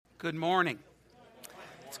Good morning.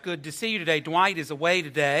 It's good to see you today. Dwight is away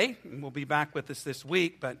today, and will be back with us this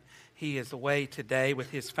week, but he is away today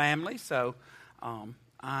with his family. So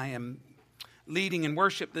I am leading in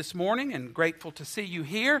worship this morning and grateful to see you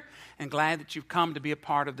here and glad that you've come to be a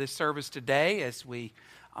part of this service today as we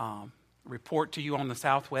report to you on the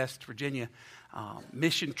Southwest Virginia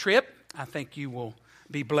mission trip. I think you will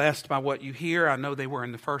be blessed by what you hear. I know they were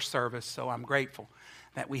in the first service, so I'm grateful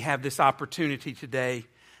that we have this opportunity today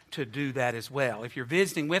to do that as well. If you're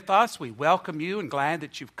visiting with us, we welcome you and glad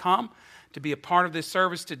that you've come to be a part of this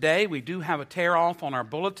service today. We do have a tear-off on our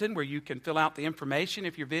bulletin where you can fill out the information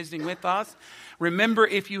if you're visiting with us. Remember,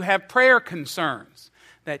 if you have prayer concerns,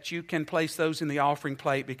 that you can place those in the offering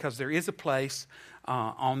plate because there is a place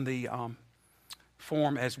on the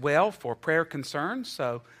form as well for prayer concerns.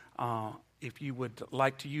 So if you would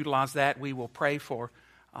like to utilize that, we will pray for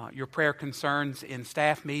your prayer concerns in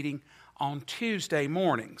staff meeting on Tuesday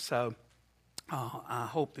morning. So I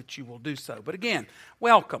hope that you will do so. But again,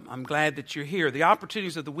 welcome. I'm glad that you're here. The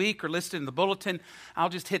opportunities of the week are listed in the bulletin. I'll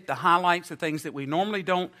just hit the highlights, the things that we normally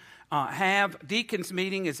don't have. Deacons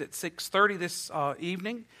meeting is at 6:30 this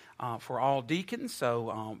evening for all deacons.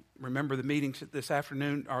 So remember the meeting this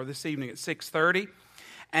afternoon or this evening at 6:30.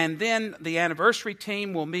 And then the anniversary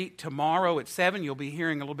team will meet tomorrow at 7. You'll be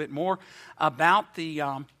hearing a little bit more about the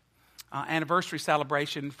anniversary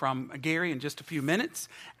celebration from Gary in just a few minutes,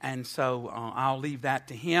 and so I'll leave that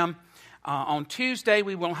to him. On Tuesday,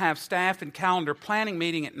 we will have staff and calendar planning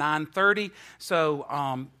meeting at 9:30,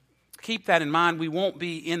 so keep that in mind. We won't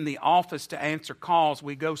be in the office to answer calls.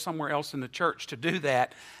 We go somewhere else in the church to do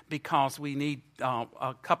that because we need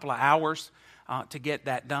a couple of hours to get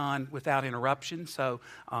that done without interruption. So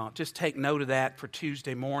just take note of that for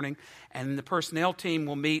Tuesday morning. And the personnel team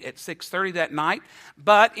will meet at 6:30 that night.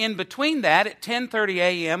 But in between that, at 10:30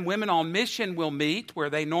 a.m., Women on Mission will meet where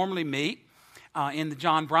they normally meet in the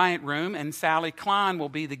John Bryant room. And Sally Klein will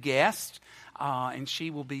be the guest. And she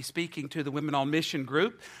will be speaking to the Women on Mission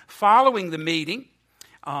group. Following the meeting,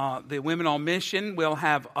 the Women on Mission will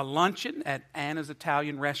have a luncheon at Anna's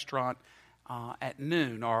Italian Restaurant at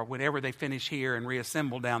noon, or whenever they finish here and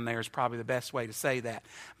reassemble down there is probably the best way to say that.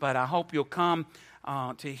 But I hope you'll come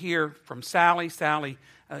to hear from Sally. Sally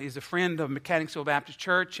is a friend of Mechanicsville Baptist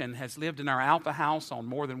Church and has lived in our Alpha House on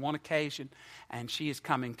more than one occasion, and she is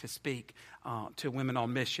coming to speak to Women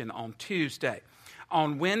on Mission on Tuesday.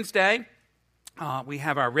 On Wednesday, we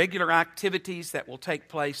have our regular activities that will take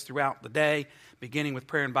place throughout the day, beginning with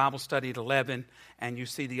prayer and Bible study at 11, and you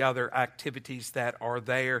see the other activities that are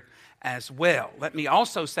there as well. Let me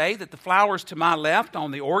also say that the flowers to my left on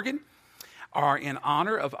the organ are in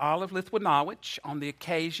honor of Olive Lithwanowicz on the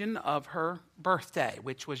occasion of her birthday,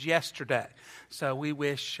 which was yesterday. So we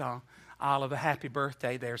wish Olive a happy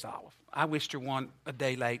birthday. There's Olive. I wished her one a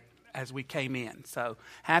day late as we came in. So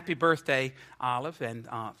happy birthday, Olive, and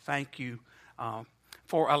thank you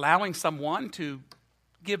for allowing someone to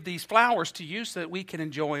give these flowers to you so that we can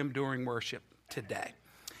enjoy them during worship today.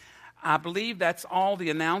 I believe that's all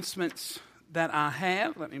the announcements that I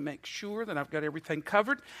have. Let me make sure that I've got everything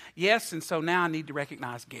covered. Yes, and so now I need to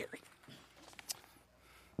recognize Gary.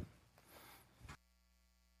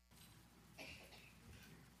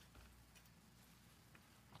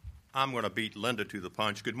 I'm going to beat Linda to the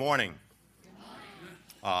punch. Good morning.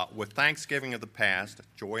 With Thanksgiving of the past,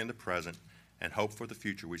 joy in the present, and hope for the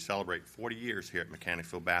future, we celebrate 40 years here at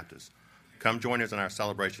Mechanicsville Baptist. Come join us in our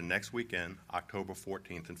celebration next weekend, October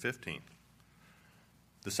 14th and 15th.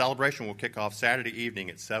 The celebration will kick off Saturday evening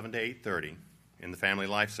at 7 to 8:30 in the Family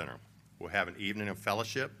Life Center. We'll have an evening of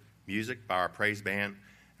fellowship, music by our praise band,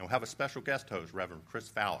 and we'll have a special guest host, Reverend Chris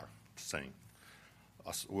Fowler, to sing.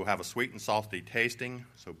 We'll have a sweet and salty tasting,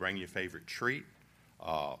 so bring your favorite treat,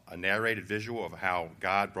 a narrated visual of how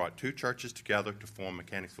God brought two churches together to form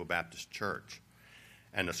Mechanicsville Baptist Church,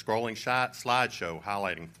 and a scrolling slideshow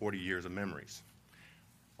highlighting 40 years of memories.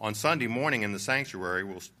 On Sunday morning in the sanctuary,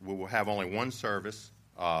 we will have only one service.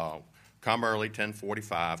 Come early,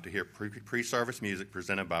 10:45, to hear pre-service music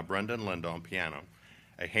presented by Brenda and Linda on piano,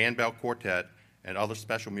 a handbell quartet, and other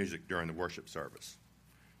special music during the worship service.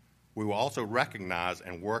 We will also recognize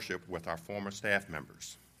and worship with our former staff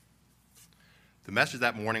members. The message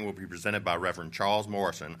that morning will be presented by Reverend Charles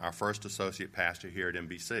Morrison, our first associate pastor here at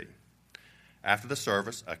MBC. After the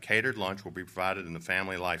service, a catered lunch will be provided in the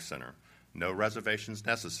Family Life Center. No reservations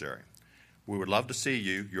necessary. We would love to see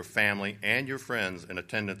you, your family, and your friends in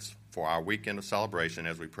attendance for our weekend of celebration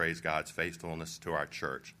as we praise God's faithfulness to our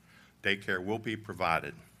church. Daycare will be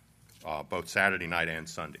provided both Saturday night and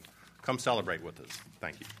Sunday. Come celebrate with us.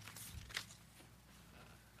 Thank you.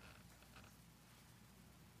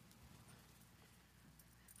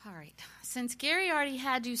 All right. Since Gary already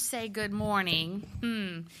had you say good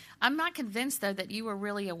morning, I'm not convinced, though, that you were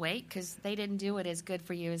really awake because they didn't do it as good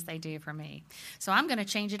for you as they do for me. So I'm going to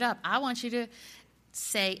change it up. I want you to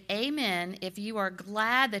say amen if you are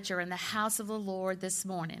glad that you're in the house of the Lord this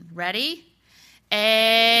morning. Ready?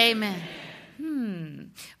 Amen.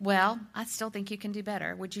 Well, I still think you can do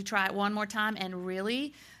better. Would you try it one more time and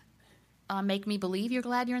really make me believe you're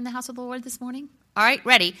glad you're in the house of the Lord this morning? All right,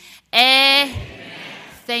 ready? Amen.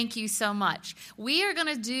 Thank you so much. We are going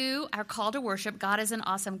to do our call to worship. God is an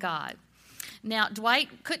awesome God. Now,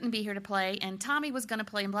 Dwight couldn't be here to play, and Tommy was going to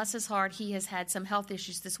play, and bless his heart, he has had some health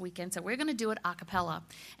issues this weekend, so we're going to do it a cappella.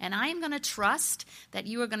 And I am going to trust that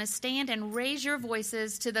you are going to stand and raise your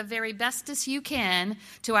voices to the very bestest you can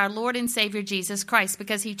to our Lord and Savior Jesus Christ,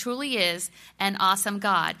 because he truly is an awesome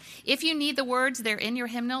God. If you need the words, they're in your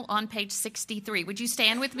hymnal on page 63. Would you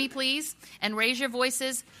stand with me, please, and raise your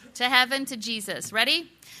voices to heaven, to Jesus. Ready?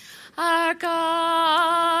 Our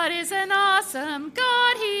God is an awesome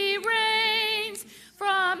God. He reigns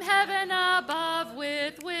from heaven above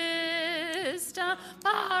with wisdom.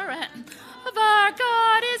 Our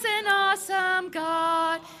God is an awesome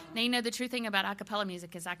God. Now, you know the true thing about a cappella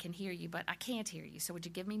music is I can hear you, but I can't hear you. So would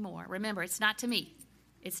you give me more? Remember, it's not to me.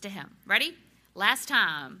 It's to him. Ready? Last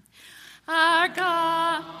time. Our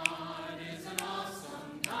God is an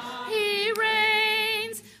awesome God. He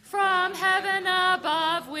reigns from heaven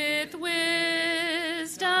above with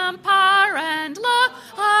wisdom, power, and love.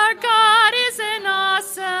 Our God is an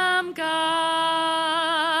awesome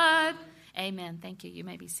God. Amen. Thank you. You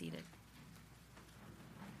may be seated.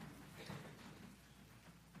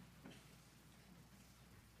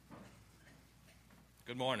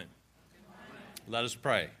 Good morning. Let us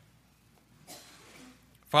pray.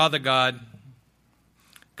 Father God,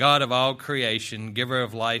 God of all creation, giver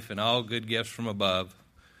of life and all good gifts from above,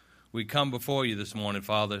 we come before you this morning,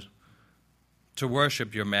 Father, to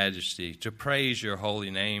worship your majesty, to praise your holy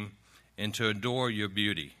name, and to adore your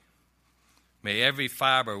beauty. May every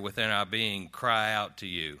fiber within our being cry out to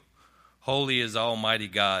you. Holy is Almighty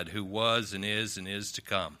God, who was and is to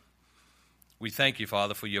come. We thank you,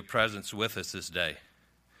 Father, for your presence with us this day.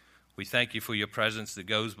 We thank you for your presence that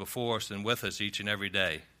goes before us and with us each and every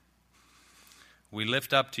day. We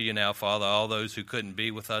lift up to you now, Father, all those who couldn't be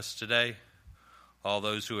with us today, all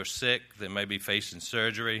those who are sick, that may be facing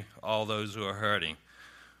surgery, all those who are hurting.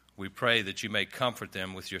 We pray that you may comfort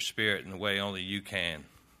them with your spirit in the way only you can.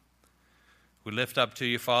 We lift up to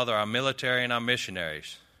you, Father, our military and our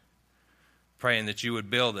missionaries, praying that you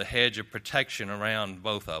would build a hedge of protection around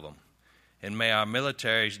both of them. And may our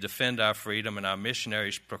militaries defend our freedom and our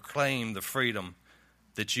missionaries proclaim the freedom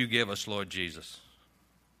that you give us, Lord Jesus.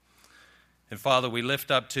 And Father, we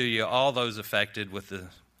lift up to you all those affected with the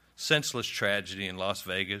senseless tragedy in Las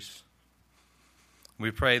Vegas.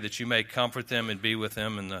 We pray that you may comfort them and be with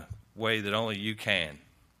them in the way that only you can.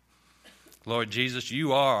 Lord Jesus,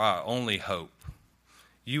 you are our only hope.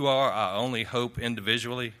 You are our only hope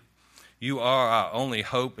individually. You are our only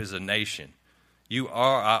hope as a nation. You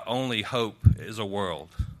are our only hope as a world.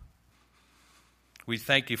 We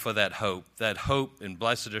thank you for that hope and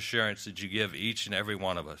blessed assurance that you give each and every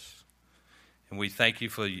one of us. And we thank you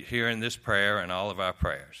for hearing this prayer and all of our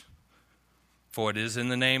prayers. For it is in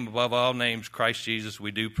the name above all names, Christ Jesus,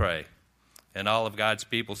 we do pray. And all of God's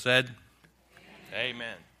people said,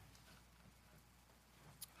 Amen.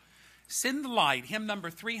 Send the Light, hymn number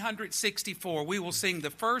 364. We will sing the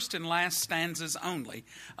first and last stanzas only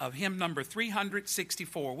of hymn number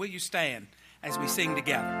 364. Will you stand as we sing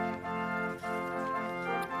together?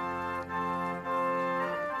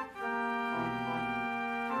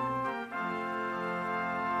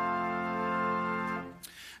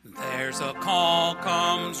 There's a call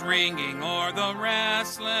comes ringing o'er the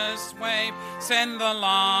restless wave. Send the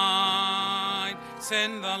light,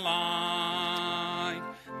 send the light.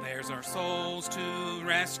 There's our souls to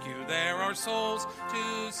rescue, there are souls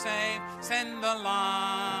to save. Send the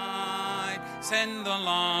light, send the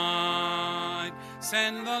light,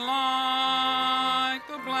 send the light.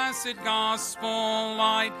 The blessed gospel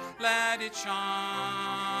light, let it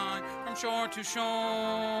shine from shore to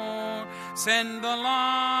shore. Send the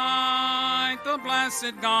light, the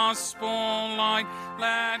blessed gospel light,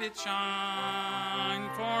 let it shine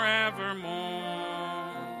forevermore.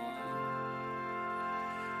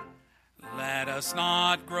 Let us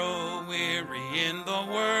not grow weary in the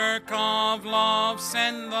work of love.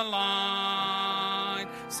 Send the light,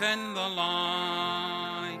 send the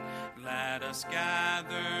light. Let us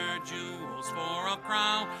gather jewels for a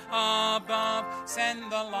crown above.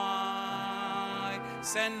 Send the light,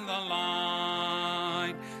 send the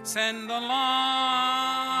light, send the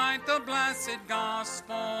light. the blessed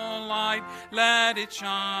gospel light, let it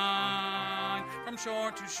shine from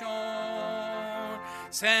shore to shore.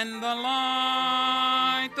 Send the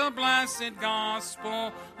light, the blessed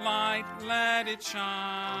gospel light, let it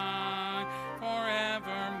shine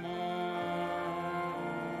forevermore.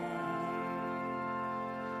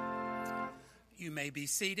 You may be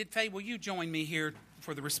seated. Faye, will you join me here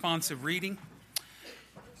for the responsive reading?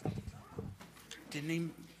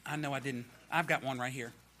 I know I didn't. I've got one right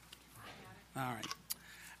here. All right.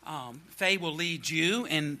 Faye will lead you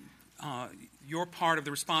in your part of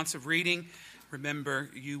the responsive reading. Remember,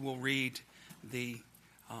 you will read the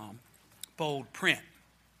bold print.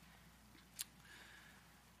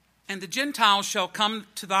 And the Gentiles shall come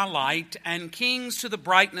to thy light, and kings to the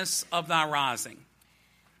brightness of thy rising.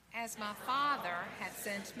 As my Father hath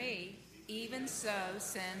sent me, even so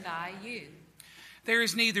send I you. There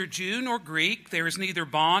is neither Jew nor Greek, there is neither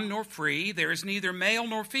bond nor free, there is neither male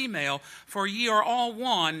nor female, for ye are all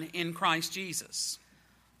one in Christ Jesus.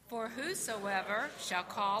 For whosoever shall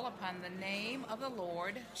call upon the name of the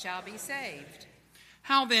Lord shall be saved.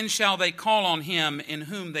 How then shall they call on him in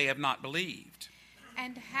whom they have not believed?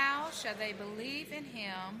 And how shall they believe in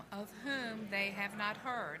him of whom they have not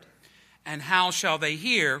heard? And how shall they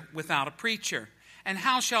hear without a preacher? And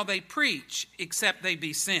how shall they preach except they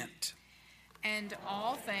be sent? And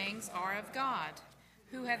all things are of God,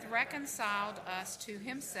 who hath reconciled us to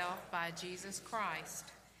himself by Jesus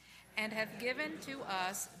Christ, and hath given to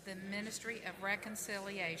us the ministry of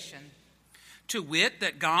reconciliation. To wit,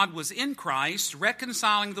 that God was in Christ,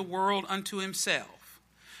 reconciling the world unto himself,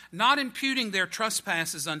 not imputing their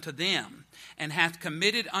trespasses unto them, and hath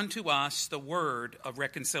committed unto us the word of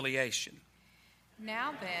reconciliation.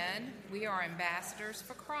 Now then, we are ambassadors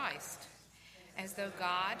for Christ, as though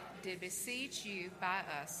God did beseech you by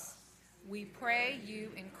us. We pray you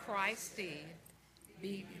in Christ's stead,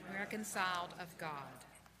 be reconciled of God.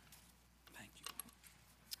 Thank you.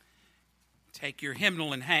 Take your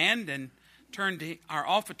hymnal in hand and turn to our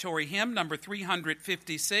offertory hymn, number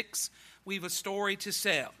 356. We've a story to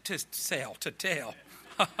tell.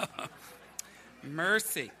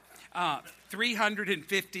 Mercy.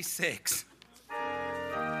 356.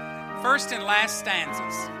 First and last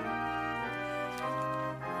stanzas.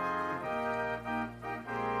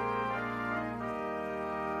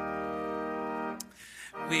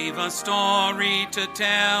 We've a story to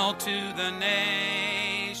tell to the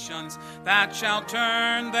nations that shall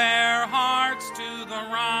turn their hearts to the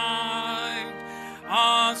right.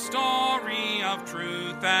 A story of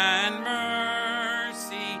truth and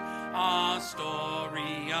mercy, a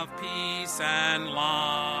story of peace and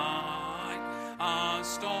light, a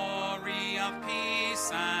story of peace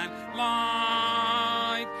and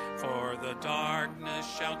light. For the darkness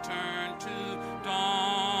shall turn to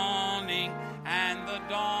dawning, and the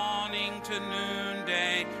dawning to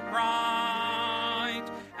noonday bright,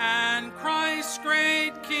 and Christ's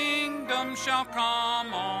great kingdom shall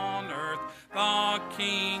come on earth, the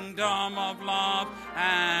kingdom of love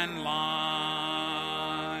and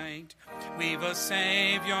light. We've a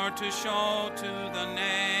Savior to show to the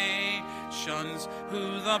nations,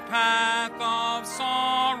 who the path of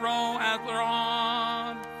sorrow hath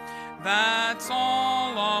trod. That's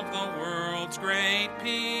all of the world's great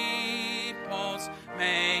peoples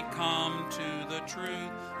may come to the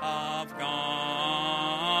truth of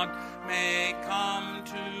God, may come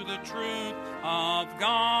to the truth of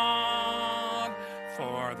God.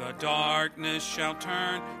 For the darkness shall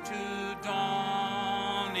turn to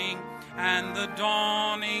dawning, and the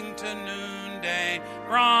dawning to noonday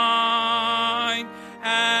bright,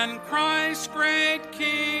 and Christ's great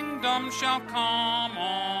kingdom shall come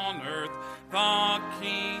on earth, the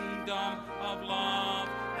kingdom of love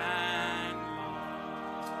and light.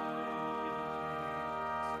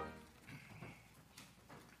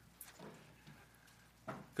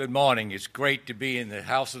 Good morning. It's great to be in the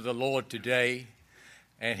house of the Lord today,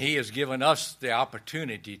 and He has given us the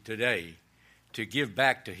opportunity today to give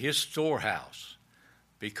back to His storehouse,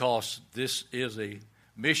 because this is a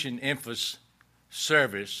mission-emphasis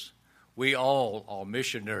service. We all are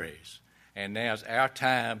missionaries, and now's our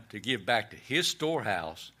time to give back to His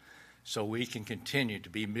storehouse so we can continue to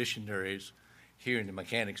be missionaries here in the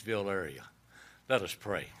Mechanicsville area. Let us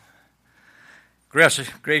pray.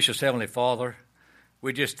 Gracious Heavenly Father,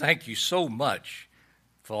 we just thank you so much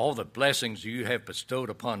for all the blessings you have bestowed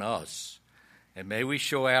upon us, and may we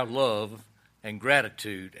show our love and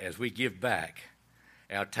gratitude as we give back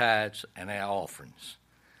our tithes and our offerings.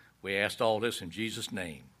 We ask all this in Jesus'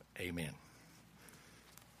 name. Amen.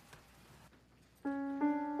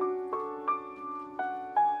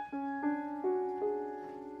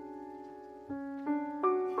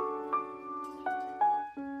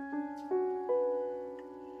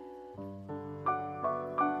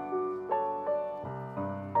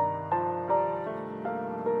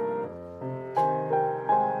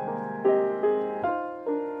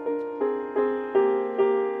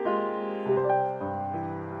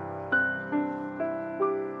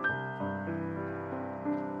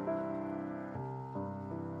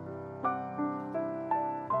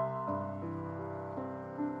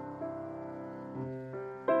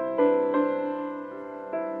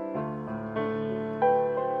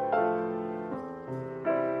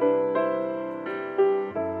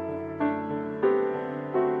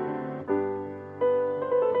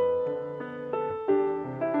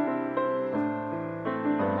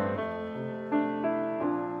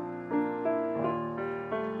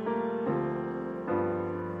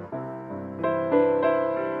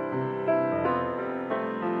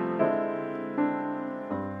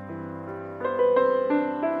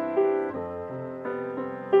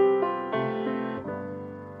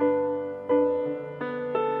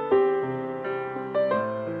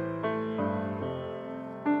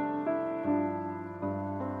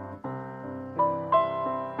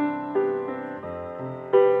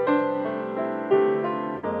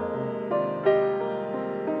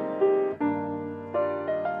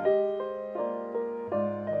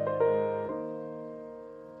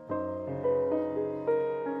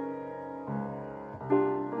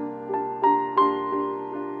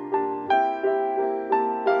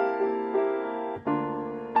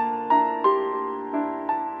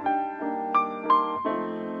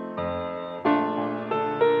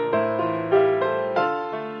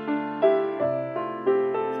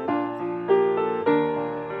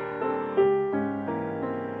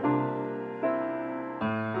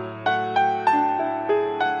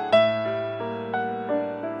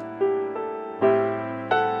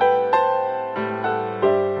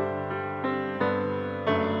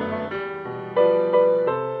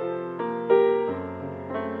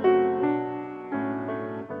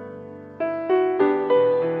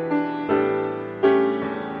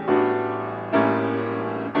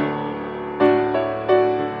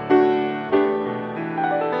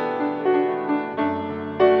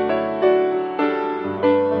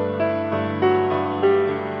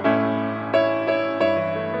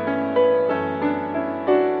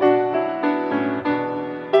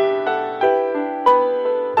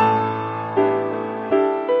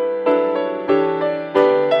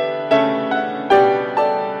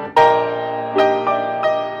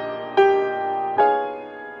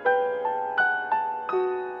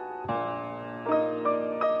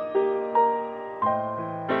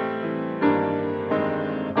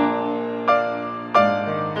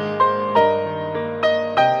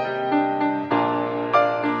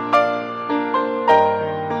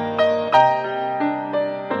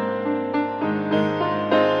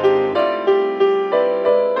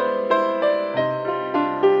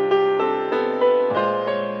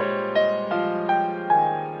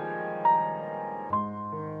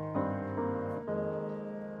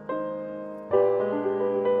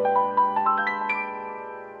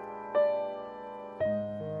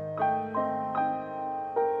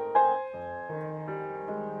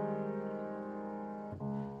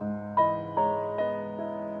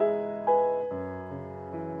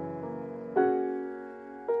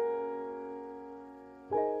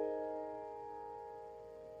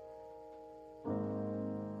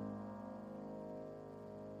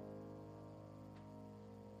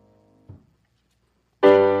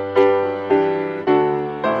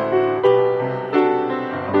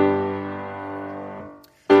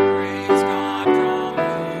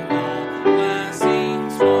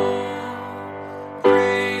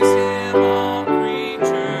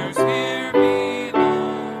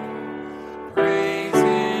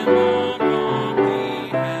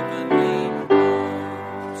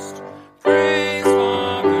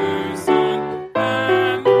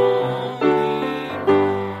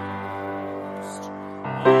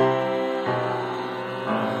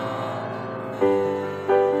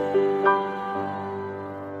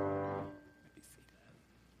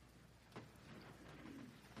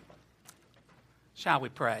 Shall we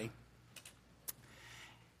pray?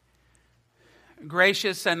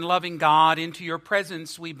 Gracious and loving God, into your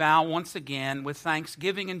presence we bow once again with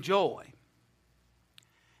thanksgiving and joy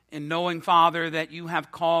in knowing, Father, that you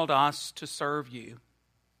have called us to serve you.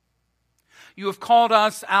 You have called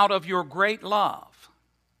us out of your great love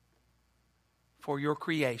for your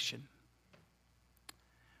creation.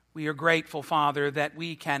 We are grateful, Father, that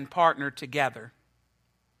we can partner together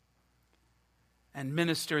and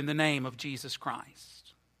minister in the name of Jesus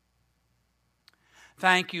Christ.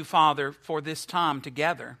 Thank you, Father, for this time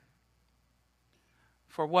together,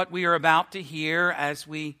 for what we are about to hear as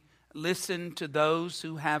we listen to those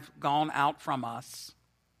who have gone out from us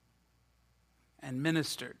and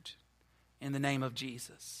ministered in the name of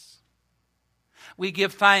Jesus. We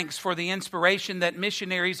give thanks for the inspiration that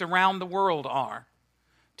missionaries around the world are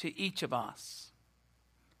to each of us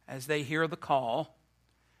as they hear the call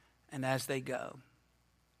and as they go.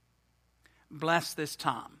 Bless this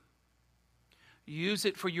time. Use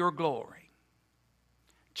it for your glory.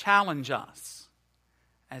 Challenge us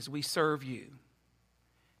as we serve you.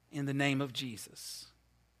 In the name of Jesus.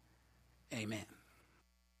 Amen.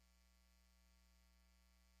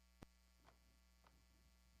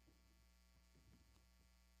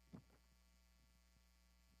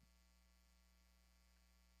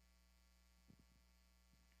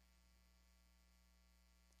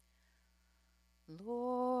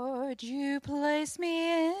 Lord, you place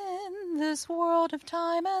me in this world of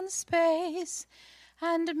time and space,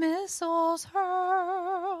 and missiles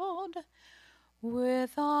hurled.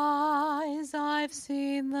 With eyes I've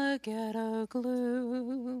seen the ghetto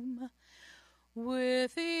gloom.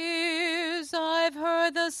 With ears I've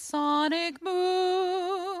heard the sonic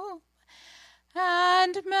boom.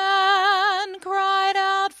 And man cried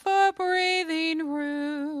out for breathing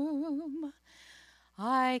room.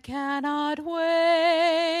 I cannot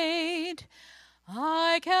wait.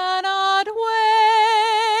 I cannot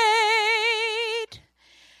wait.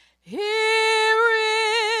 Here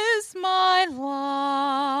is my life.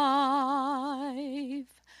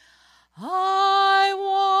 I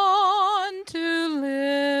want to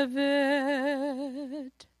live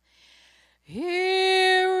it.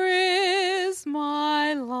 Here is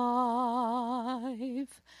my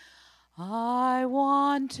life. I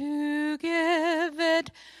want to give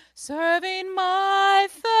it, serving my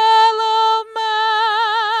fellow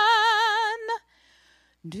man,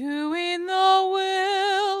 doing the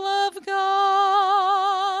will of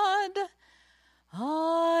God.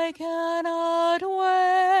 I cannot wait.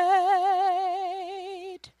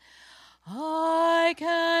 I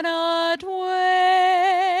cannot wait.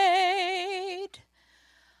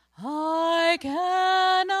 I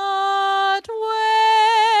cannot wait.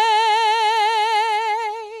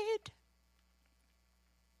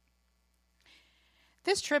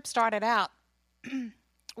 This trip started out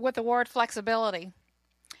with the word flexibility.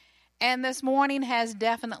 And this morning has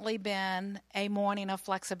definitely been a morning of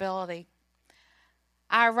flexibility.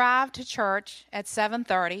 I arrived to church at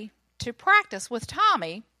 7:30 to practice with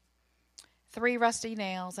Tommy 3 rusty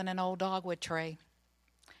nails and an old dogwood tree.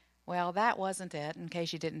 Well, that wasn't it, in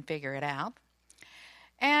case you didn't figure it out.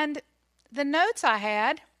 And the notes I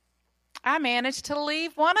had, I managed to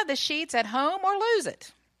leave one of the sheets at home or lose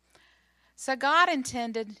it. So God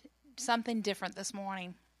intended something different this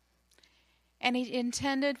morning. And He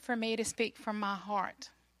intended for me to speak from my heart.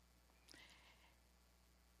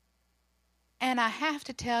 And I have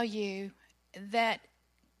to tell you that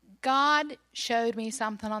God showed me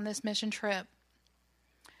something on this mission trip.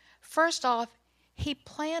 First off, He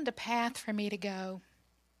planned a path for me to go.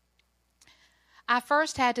 I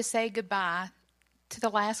first had to say goodbye to the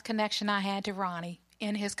last connection I had to Ronnie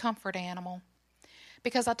in his comfort animal,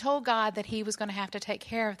 because I told God that He was going to have to take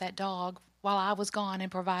care of that dog while I was gone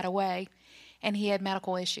and provide a way, and he had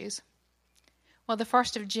medical issues. Well, the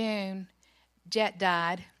 1st of June, Jet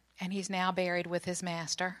died, and he's now buried with his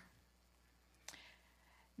master.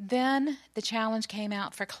 Then the challenge came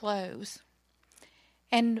out for clothes,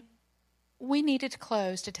 and we needed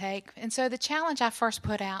clothes to take. And so the challenge I first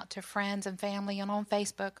put out to friends and family and on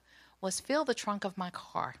Facebook was fill the trunk of my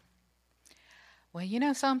car. Well, you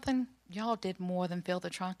know something? Y'all did more than fill the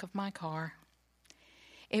trunk of my car.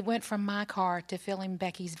 It went from my car to filling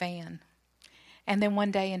Becky's van. And then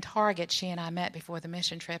one day in Target, she and I met before the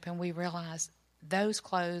mission trip, and we realized those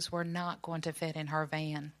clothes were not going to fit in her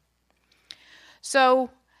van. So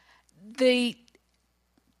the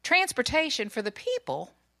transportation for the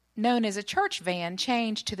people, known as a church van,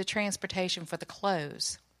 changed to the transportation for the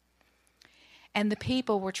clothes. And the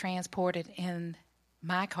people were transported in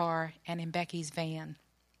my car and in Becky's van.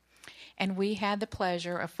 And we had the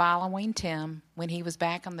pleasure of following Tim when he was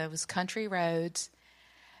back on those country roads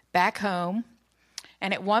back home.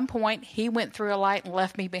 And at one point, he went through a light and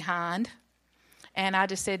left me behind. And I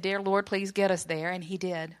just said, "Dear Lord, please get us there." And he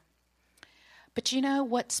did. But you know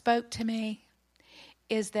what spoke to me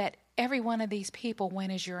is that every one of these people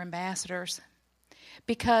went as your ambassadors,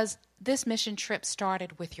 because this mission trip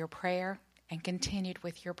started with your prayer and continued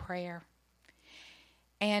with your prayer.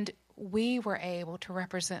 And we were able to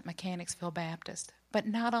represent Mechanicsville Baptist. But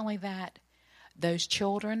not only that, those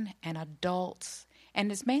children and adults,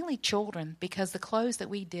 and it's mainly children, because the clothes that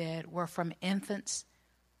we did were from infants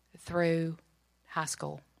through high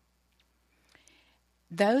school.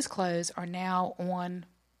 Those clothes are now on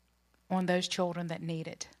those children that need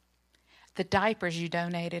it. The diapers you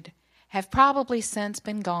donated have probably since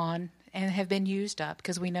been gone and have been used up,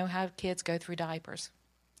 because we know how kids go through diapers.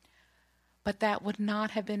 But that would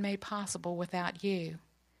not have been made possible without you,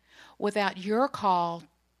 without your call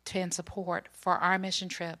and support for our mission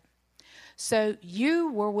trip. So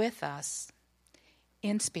you were with us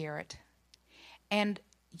in spirit, and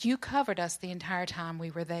you covered us the entire time we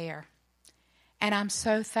were there. And I'm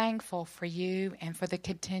so thankful for you and for the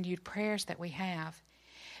continued prayers that we have,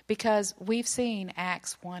 because we've seen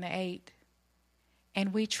Acts 1:8,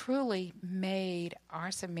 and we truly made our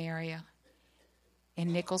Samaria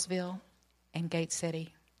in Nicholsville and Gate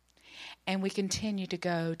City. And we continue to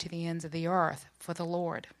go to the ends of the earth for the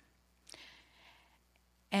Lord.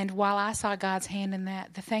 And while I saw God's hand in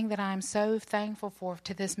that, the thing that I'm so thankful for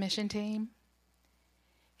to this mission team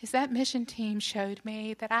is that mission team showed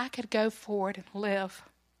me that I could go forward and live,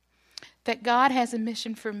 that God has a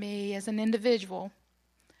mission for me as an individual.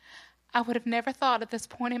 I would have never thought at this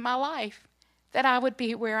point in my life that I would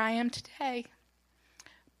be where I am today.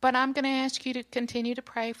 But I'm going to ask you to continue to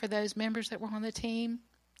pray for those members that were on the team,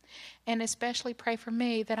 and especially pray for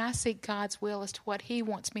me that I seek God's will as to what He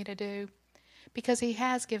wants me to do, because He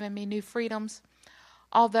has given me new freedoms.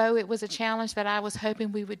 Although it was a challenge that I was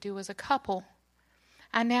hoping we would do as a couple,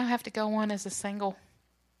 I now have to go on as a single.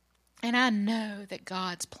 And I know that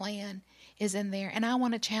God's plan is in there. And I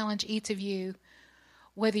want to challenge each of you,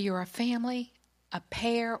 whether you're a family, a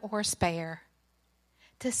pair, or a spare,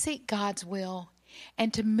 to seek God's will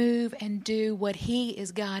and to move and do what He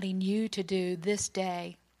is guiding you to do this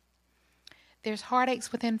day. There's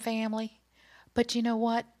heartaches within family, but you know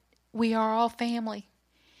what? We are all family.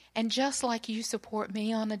 And just like you support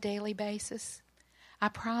me on a daily basis, I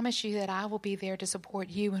promise you that I will be there to support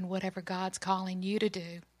you in whatever God's calling you to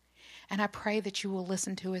do. And I pray that you will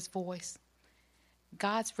listen to His voice.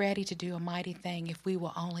 God's ready to do a mighty thing if we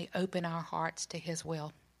will only open our hearts to His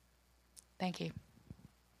will. Thank you.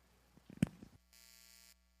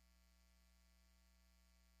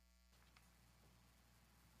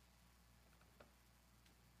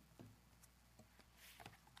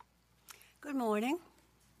 Good morning.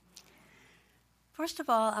 First of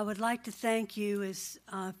all, I would like to thank you, as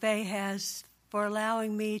Faye has, for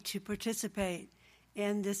allowing me to participate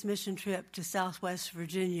in this mission trip to Southwest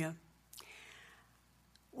Virginia.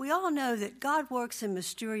 We all know that God works in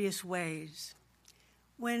mysterious ways.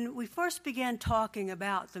 When we first began talking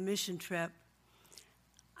about the mission trip,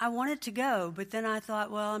 I wanted to go, but then I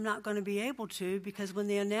thought, well, I'm not going to be able to, because when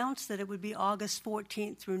they announced that it would be August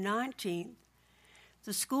 14th through 19th,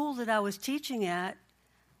 the school that I was teaching at,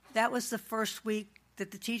 that was the first week that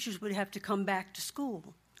the teachers would have to come back to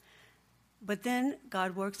school. But then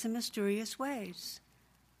God works in mysterious ways.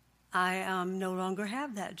 I no longer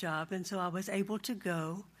have that job, and so I was able to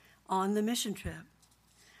go on the mission trip.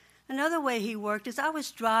 Another way He worked is I was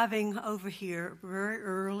driving over here very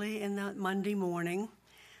early in the Monday morning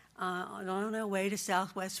on our way to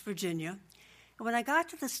Southwest Virginia. And when I got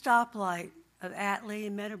to the stoplight of Atlee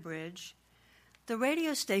and Meadowbridge, the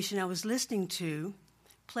radio station I was listening to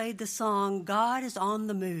played the song, "God is on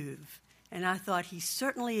the Move." And I thought, He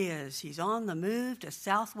certainly is. He's on the move to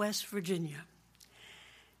Southwest Virginia.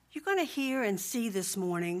 You're going to hear and see this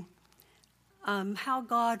morning how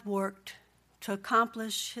God worked to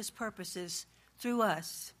accomplish His purposes through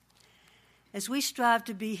us as we strive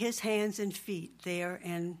to be His hands and feet there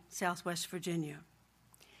in Southwest Virginia.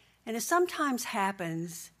 And as sometimes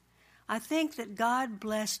happens, I think that God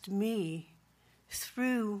blessed me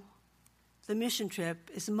through the mission trip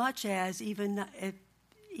as much as,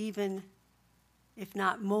 even if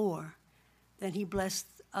not more, than He blessed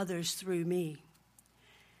others through me.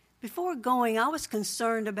 Before going, I was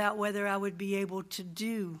concerned about whether I would be able to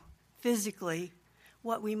do physically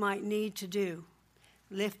what we might need to do,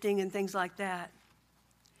 lifting and things like that.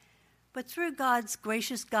 But through God's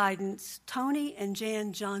gracious guidance, Tony and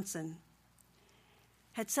Jan Johnson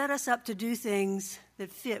had set us up to do things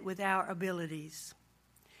that fit with our abilities.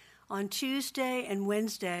 On Tuesday and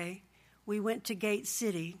Wednesday, we went to Gate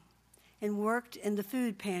City and worked in the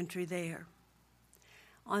food pantry there.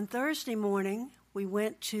 On Thursday morning, we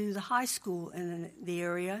went to the high school in the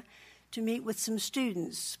area to meet with some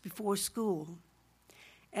students before school.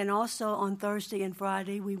 And also on Thursday and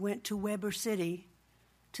Friday, we went to Weber City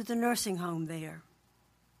to the nursing home there.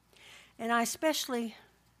 And I especially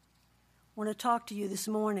want to talk to you this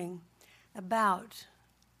morning about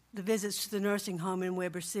the visits to the nursing home in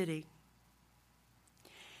Weber City.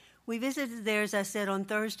 We visited there, as I said, on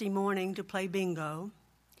Thursday morning to play bingo.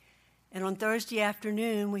 And on Thursday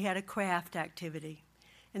afternoon, we had a craft activity.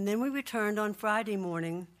 And then we returned on Friday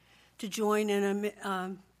morning to join in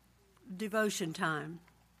a devotion time.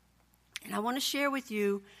 And I want to share with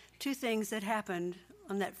you two things that happened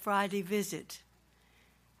on that Friday visit.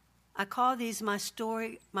 I call these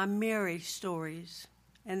my Mary stories,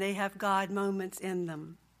 and they have God moments in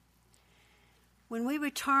them. When we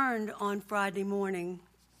returned on Friday morning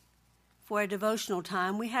for a devotional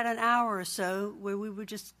time, we had an hour or so where we would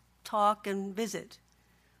just talk and visit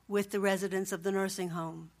with the residents of the nursing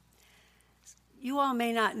home. You all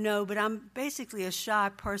may not know, but I'm basically a shy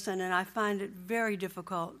person, and I find it very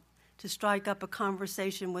difficult to strike up a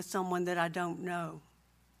conversation with someone that I don't know.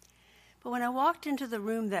 But when I walked into the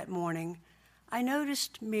room that morning, I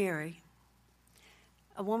noticed Mary,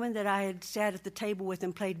 a woman that I had sat at the table with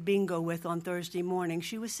and played bingo with on Thursday morning.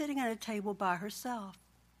 She was sitting at a table by herself.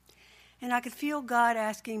 And I could feel God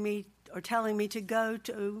asking me or telling me to go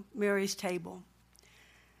to Mary's table.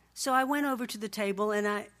 So I went over to the table, and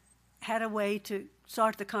I had a way to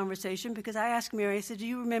start the conversation because I asked Mary, I said, "Do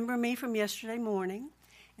you remember me from yesterday morning?"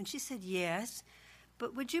 And she said, "Yes,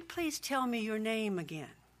 but would you please tell me your name again?"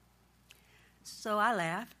 So I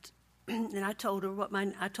laughed, and I told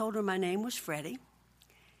her my name was Freddie.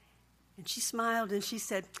 And she smiled, and she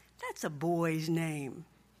said, "That's a boy's name."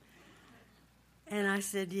 And I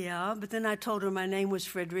said, "Yeah," but then I told her my name was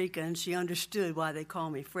Frederica, and she understood why they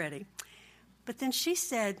call me Freddie. But then she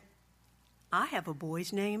said, "I have a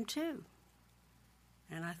boy's name too."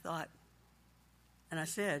 And I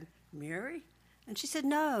said, "Mary?" And she said,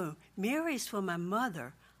 "No, Mary's for my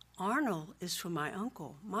mother. Arnold is for my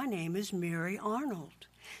uncle. My name is Mary Arnold."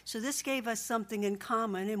 So this gave us something in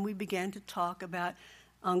common, and we began to talk about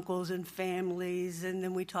uncles and families, and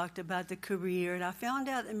then we talked about the career. And I found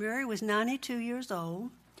out that Mary was 92 years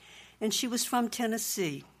old, and she was from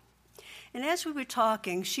Tennessee. And as we were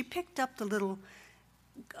talking, she picked up the little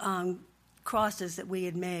crosses that we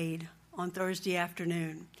had made on Thursday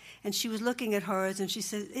afternoon. And she was looking at hers, and she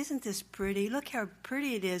said, "Isn't this pretty? Look how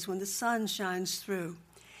pretty it is when the sun shines through."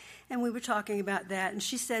 And we were talking about that, and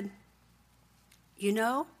she said, "You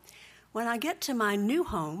know, when I get to my new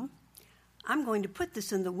home, I'm going to put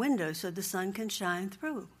this in the window so the sun can shine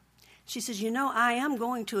through." She says, "You know, I am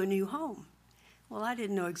going to a new home." Well, I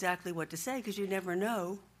didn't know exactly what to say because you never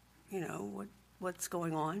know, what's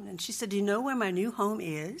going on. And she said, "Do you know where my new home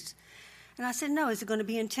is?" And I said, "No, is it going to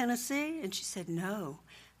be in Tennessee?" And she said, "No,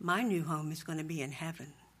 my new home is going to be in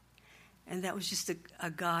heaven." And that was just a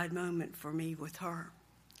God moment for me with her.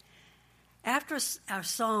 After our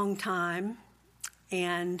song time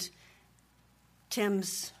and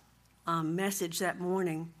Tim's message that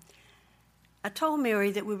morning, I told Mary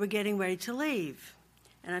that we were getting ready to leave.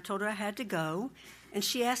 And I told her I had to go. And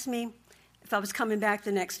she asked me if I was coming back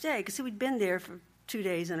the next day, because we'd been there for 2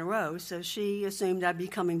 days in a row, so she assumed I'd be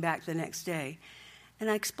coming back the next day. And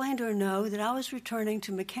I explained to her, no, that I was returning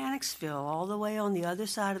to Mechanicsville, all the way on the other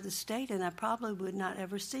side of the state, and I probably would not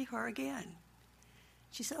ever see her again.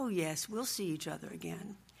 She said, "Oh, yes, we'll see each other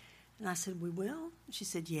again." And I said, "We will?" She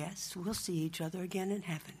said, "Yes, we'll see each other again in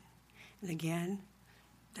heaven." And again,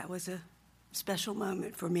 that was a special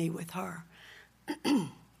moment for me with her.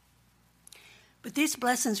 But these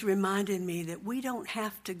blessings reminded me that we don't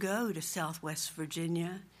have to go to Southwest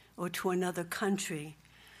Virginia or to another country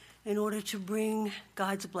in order to bring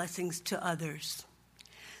God's blessings to others.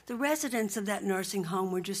 The residents of that nursing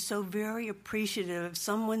home were just so very appreciative of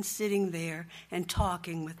someone sitting there and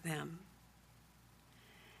talking with them.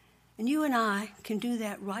 And you and I can do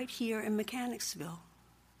that right here in Mechanicsville.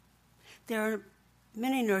 There are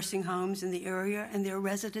many nursing homes in the area, and there are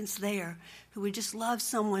residents there who would just love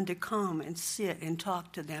someone to come and sit and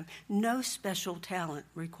talk to them. No special talent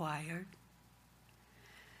required.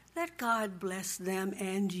 Let God bless them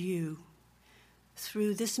and you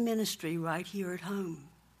through this ministry right here at home.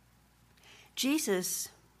 Jesus,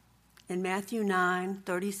 in Matthew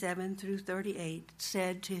 9:37 through 38,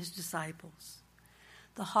 said to his disciples,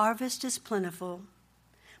 "The harvest is plentiful,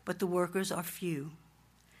 but the workers are few.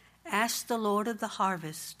 Ask the Lord of the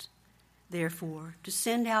harvest, therefore, to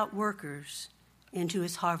send out workers into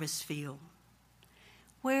his harvest field.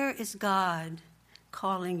 Where is God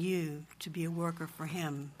calling you to be a worker for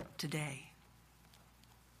him today?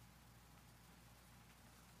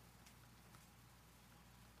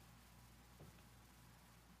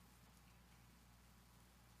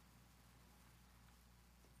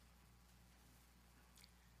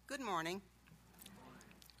 Good morning.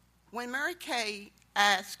 When Mary Kay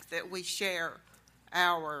asked that we share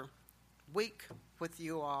our week with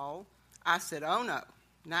you all, I said, oh no,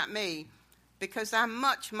 not me, because I'm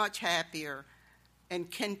much, much happier and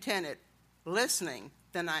contented listening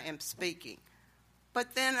than I am speaking.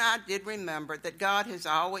 But then I did remember that God has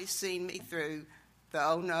always seen me through the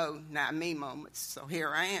oh no, not me moments, so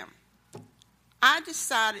here I am. I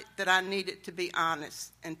decided that I needed to be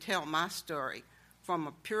honest and tell my story from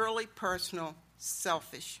a purely personal,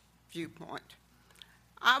 selfish viewpoint.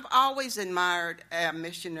 I've always admired our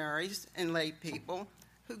missionaries and lay people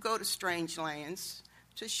who go to strange lands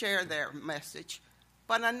to share their message,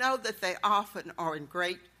 but I know that they often are in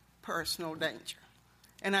great personal danger.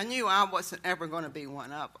 And I knew I wasn't ever going to be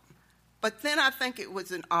one of them. But then I think it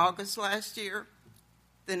was in August last year,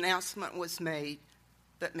 the announcement was made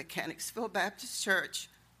that Mechanicsville Baptist Church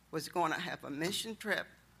was going to have a mission trip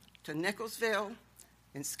to Nicholsville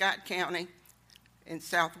in Scott County in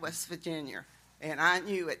Southwest Virginia. And I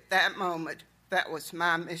knew at that moment that was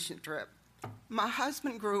my mission trip. My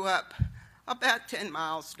husband grew up about 10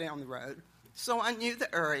 miles down the road, so I knew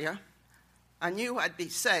the area. I knew I'd be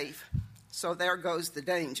safe, so there goes the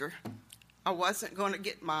danger. I wasn't going to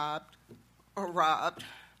get mobbed or robbed.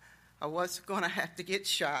 I wasn't going to have to get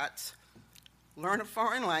shots, learn a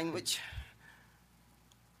foreign language,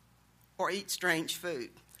 or eat strange food.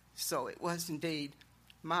 So it was indeed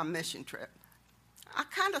my mission trip. I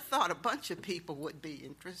kind of thought a bunch of people would be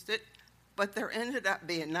interested, but there ended up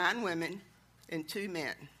being 9 women and 2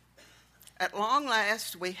 men. At long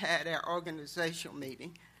last, we had our organizational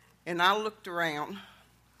meeting, and I looked around,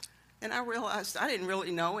 and I realized I didn't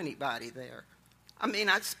really know anybody there. I mean,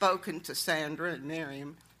 I'd spoken to Sandra and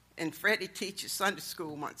Miriam, and Freddie teaches Sunday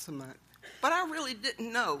school once a month, but I really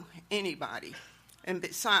didn't know anybody. And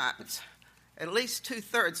besides, at least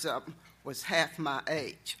 2/3 of them was half my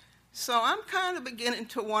age. So I'm kind of beginning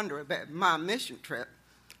to wonder about my mission trip.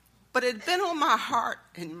 But it had been on my heart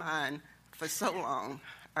and mind for so long,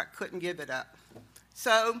 I couldn't give it up.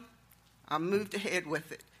 So I moved ahead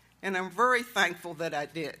with it, and I'm very thankful that I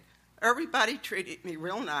did. Everybody treated me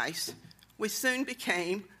real nice. We soon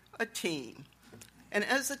became a team. And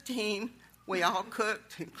as a team, we all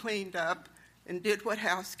cooked and cleaned up and did what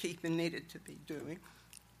housekeeping needed to be doing.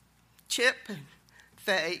 Chip and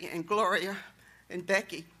Faye and Gloria and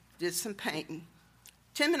Becky did some painting.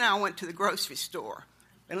 Tim and I went to the grocery store,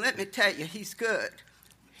 and let me tell you, he's good.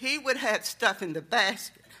 He would have stuff in the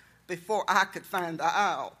basket before I could find the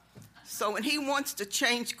aisle. So when he wants to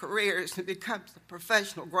change careers and becomes a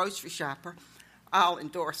professional grocery shopper, I'll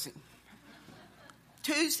endorse him.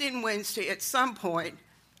 Tuesday and Wednesday, at some point,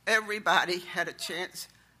 everybody had a chance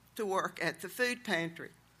to work at the food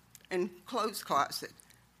pantry and clothes closet.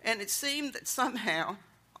 And it seemed that somehow,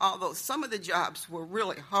 although some of the jobs were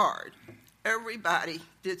really hard, everybody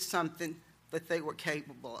did something that they were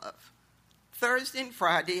capable of. Thursday and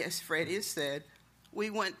Friday, as Freddie has said, we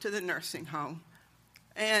went to the nursing home.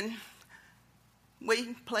 And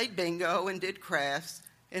we played bingo and did crafts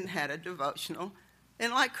and had a devotional.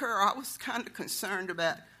 And like her, I was kind of concerned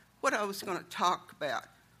about what I was going to talk about.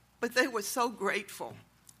 But they were so grateful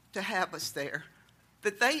to have us there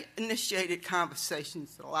that they initiated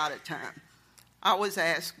conversations a lot of time. I was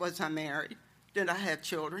asked, was I married? Did I have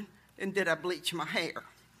children? And did I bleach my hair?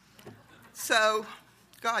 So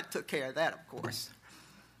God took care of that, of course.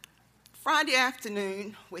 Friday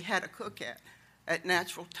afternoon, we had a cookout at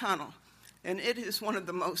Natural Tunnel. And it is one of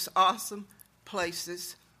the most awesome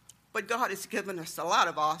places. But God has given us a lot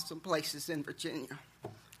of awesome places in Virginia.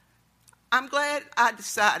 I'm glad I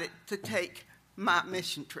decided to take my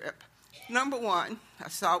mission trip. Number one, I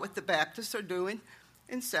saw what the Baptists are doing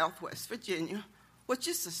in Southwest Virginia, which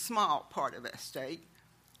is a small part of our state.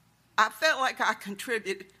 I felt like I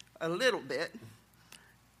contributed a little bit.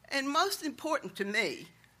 And most important to me,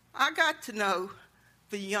 I got to know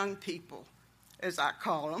the young people, as I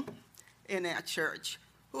call them, in our church,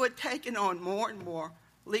 who had taken on more and more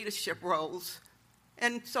leadership roles.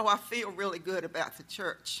 And so I feel really good about the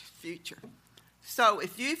church future. So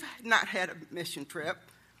if you've not had a mission trip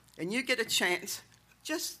and you get a chance,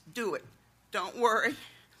 just do it. Don't worry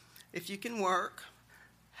if you can work,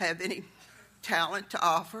 have any talent to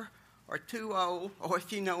offer, or too old, or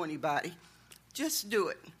if you know anybody. Just do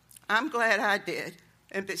it. I'm glad I did.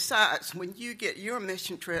 And besides, when you get your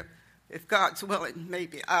mission trip, if God's willing,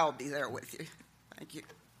 maybe I'll be there with you. Thank you.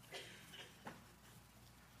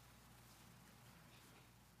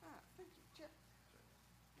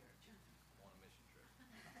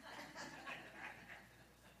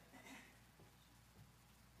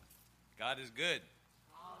 God is good.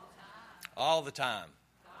 All the time.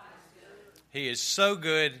 He is so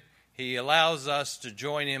good, He allows us to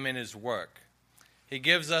join Him in His work. He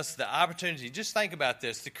gives us the opportunity. Just think about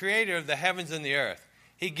this. The Creator of the heavens and the earth,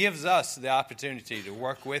 He gives us the opportunity to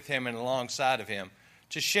work with Him and alongside of Him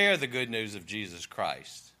to share the good news of Jesus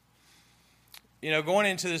Christ. You know, going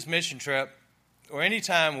into this mission trip, or any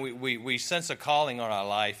time we sense a calling on our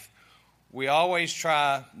life, we always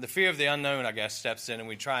try, the fear of the unknown, I guess, steps in, and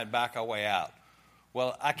we try and back our way out.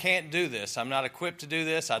 Well, I can't do this. I'm not equipped to do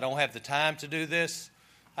this. I don't have the time to do this.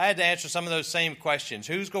 I had to answer some of those same questions.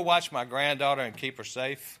 Who's going to watch my granddaughter and keep her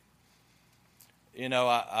safe? You know,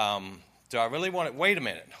 do I really want it? Wait a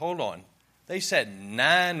minute. Hold on. They said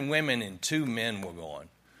 9 women and 2 men were going.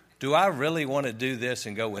 Do I really want to do this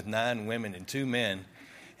and go with 9 women and 2 men?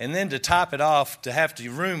 And then to top it off, to have to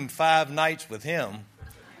room 5 nights with him.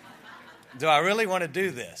 Do I really want to do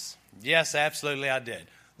this? Yes, absolutely I did.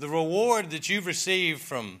 The reward that you've received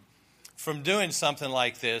from doing something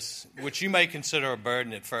like this, which you may consider a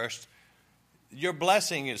burden at first, your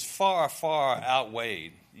blessing is far, far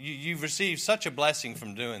outweighed. You've received such a blessing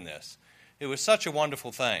from doing this. It was such a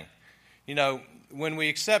wonderful thing. You know, when we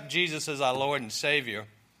accept Jesus as our Lord and Savior,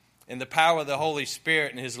 and the power of the Holy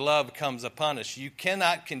Spirit and His love comes upon us, you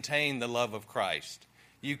cannot contain the love of Christ.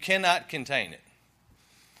 You cannot contain it.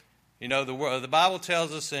 You know, the Bible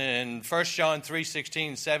tells us in 1 John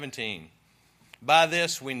 3:16, 17, by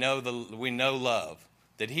this we know love,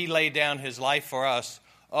 that He laid down His life for us.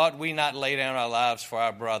 Ought we not lay down our lives for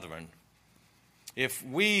our brethren? If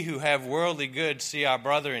we who have worldly goods see our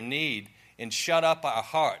brother in need and shut up our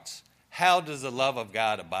hearts, how does the love of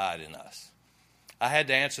God abide in us? I had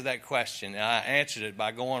to answer that question, and I answered it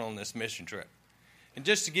by going on this mission trip. And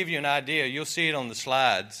just to give you an idea, you'll see it on the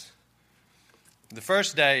slides. The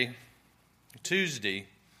first day, Tuesday,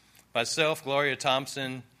 myself, Gloria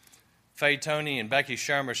Thompson, Faye Tony, and Becky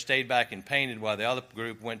Shermer stayed back and painted while the other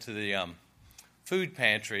group went to the food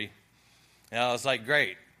pantry. And I was like,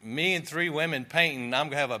 great, me and 3 women painting, I'm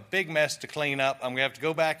going to have a big mess to clean up. I'm going to have to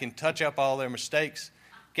go back and touch up all their mistakes.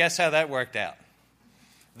 Guess how that worked out?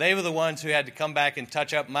 They were the ones who had to come back and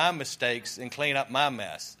touch up my mistakes and clean up my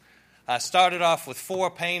mess. I started off with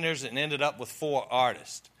 4 painters and ended up with 4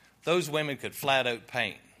 artists. Those women could flat out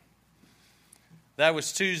paint. That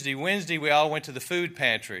was Tuesday. Wednesday, we all went to the food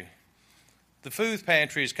pantry. The food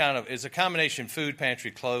pantry is a combination food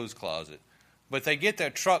pantry clothes closet. But they get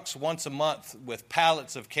their trucks once a month with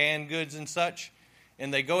pallets of canned goods and such,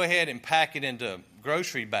 and they go ahead and pack it into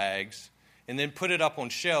grocery bags and then put it up on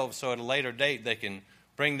shelves so at a later date they can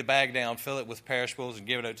bring the bag down, fill it with perishables, and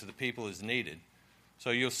give it out to the people as needed.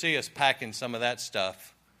 So you'll see us packing some of that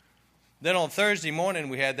stuff. Then on Thursday morning,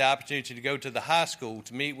 we had the opportunity to go to the high school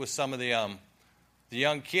to meet with some of the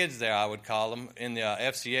young kids there, I would call them, in the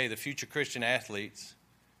FCA, the Future Christian Athletes.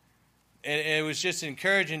 And it was just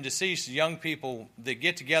encouraging to see young people that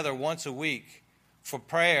get together once a week for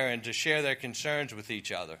prayer and to share their concerns with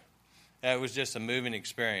each other. It was just a moving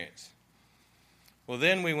experience. Well,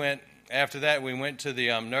 then after that, we went to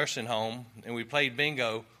the nursing home, and we played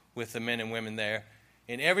bingo with the men and women there.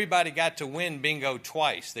 And everybody got to win bingo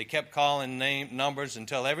twice. They kept calling numbers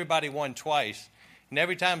until everybody won twice. And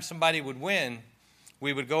every time somebody would win,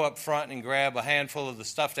 we would go up front and grab a handful of the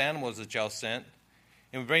stuffed animals that y'all sent,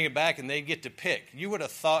 and we bring it back, and they'd get to pick. You would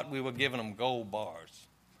have thought we were giving them gold bars.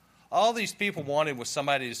 All these people wanted was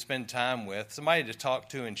somebody to spend time with, somebody to talk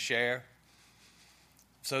to and share.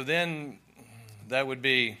 So then that would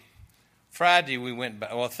be Friday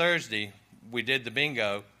Thursday we did the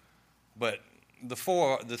bingo, but the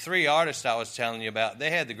 3 artists I was telling you about, they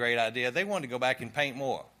had the great idea. They wanted to go back and paint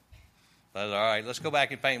more. I was all right, let's go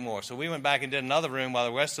back and paint more. So we went back and did another room while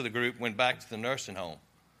the rest of the group went back to the nursing home.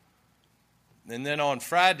 And then on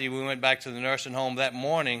Friday, we went back to the nursing home that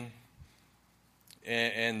morning,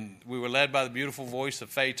 and we were led by the beautiful voice of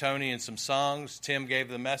Faye Tony and some songs. Tim gave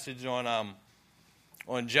the message on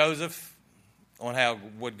Joseph, on how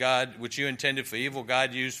what you intended for evil,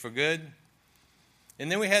 God used for good. And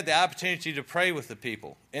then we had the opportunity to pray with the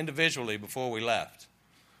people individually before we left.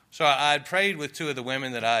 So I had prayed with 2 of the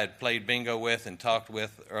women that I had played bingo with and talked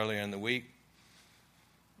with earlier in the week.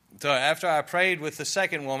 So after I prayed with the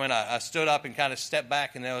second woman, I stood up and kind of stepped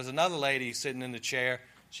back, and there was another lady sitting in the chair.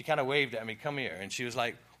 She kind of waved at me, come here. And she was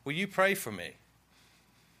like, will you pray for me?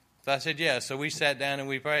 So I said, yeah. So we sat down and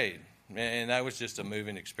we prayed. And that was just a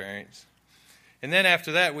moving experience. And then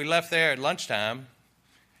after that, we left there at lunchtime.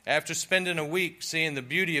 After spending a week seeing the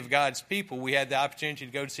beauty of God's people, we had the opportunity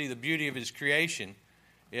to go see the beauty of His creation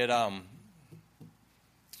at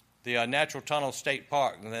the Natural Tunnel State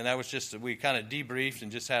Park. And then that was just, we kind of debriefed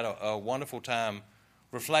and just had a wonderful time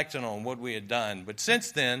reflecting on what we had done. But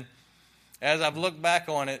since then, as I've looked back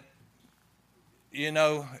on it, you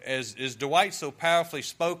know, as Dwight so powerfully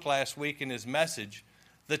spoke last week in his message,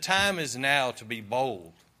 the time is now to be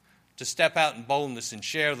bold, to step out in boldness and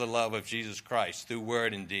share the love of Jesus Christ through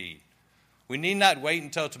word and deed. We need not wait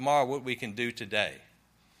until tomorrow what we can do today.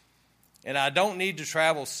 And I don't need to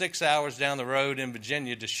travel 6 hours down the road in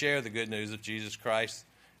Virginia to share the good news of Jesus Christ.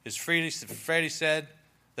 As Freddie said,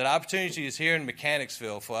 that opportunity is here in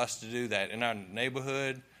Mechanicsville for us to do that in our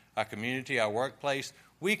neighborhood, our community, our workplace.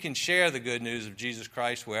 We can share the good news of Jesus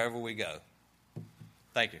Christ wherever we go.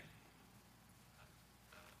 Thank you.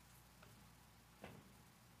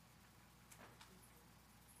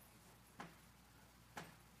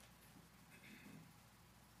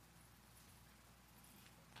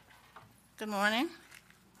 Good morning.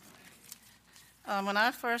 When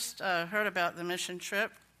I first heard about the mission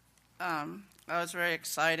trip, I was very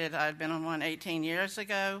excited. I'd been on one 18 years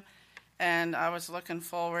ago, and I was looking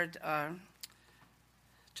forward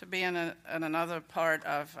to being in another part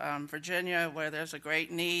of Virginia where there's a great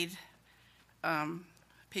need,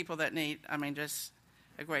 people that need, just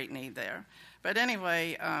a great need there. But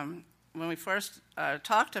anyway, when we first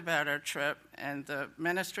talked about our trip and the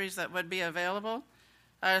ministries that would be available,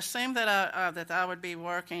 I assumed that I would be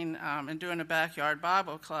working and doing a backyard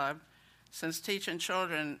Bible club, since teaching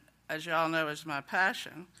children, as you all know, is my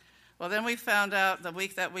passion. Well, then we found out the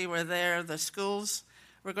week that we were there, the schools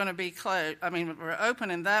were going to be closed. We're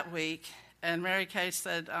opening that week, and Mary Kay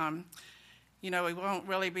said, we won't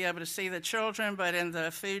really be able to see the children, but in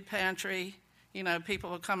the food pantry,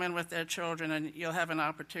 people will come in with their children, and you'll have an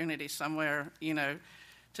opportunity somewhere,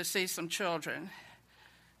 to see some children.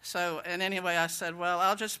 So, and anyway, I said, well,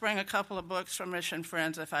 I'll just bring a couple of books from Mission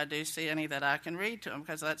Friends if I do see any that I can read to them,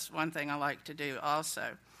 because that's one thing I like to do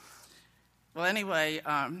also. Well, anyway,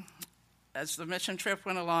 as the mission trip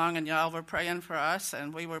went along and y'all were praying for us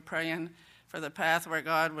and we were praying for the path where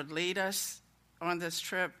God would lead us on this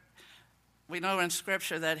trip, we know in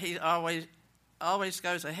Scripture that He always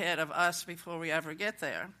goes ahead of us before we ever get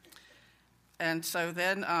there. And so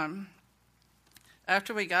then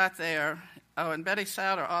after we got there, and Betty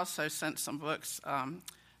Souter also sent some books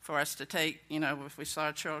for us to take, if we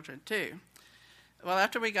saw children too. Well,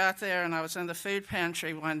 after we got there, and I was in the food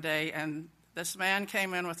pantry one day, and this man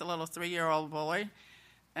came in with a little 3-year-old boy,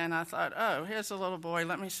 and I thought, oh, here's a little boy,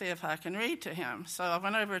 let me see if I can read to him. So I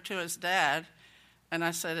went over to his dad, and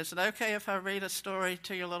I said, is it okay if I read a story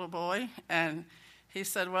to your little boy? And he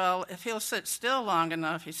said, well, if he'll sit still long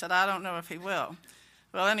enough. He said, I don't know if he will.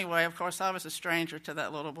 Well, anyway, of course, I was a stranger to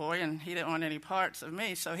that little boy, and he didn't want any parts of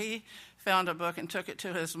me, so he found a book and took it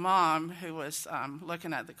to his mom, who was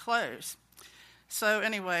looking at the clothes. So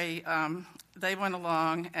anyway, they went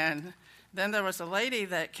along, and then there was a lady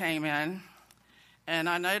that came in, and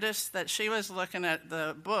I noticed that she was looking at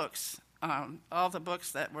the books, all the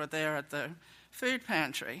books that were there at the food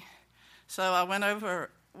pantry. So I went over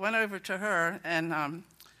to her, and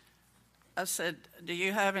I said, do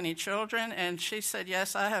you have any children? And she said,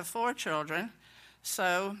 yes, I have 4 children.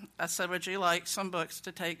 So I said, would you like some books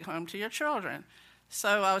to take home to your children?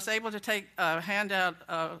 So I was able to hand out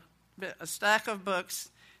a stack of books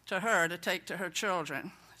to her to take to her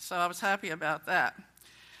children. So I was happy about that.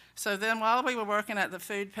 So then while we were working at the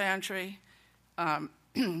food pantry,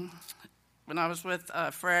 when I was with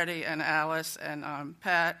Freddie and Alice and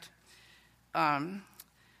Pat,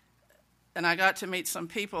 and I got to meet some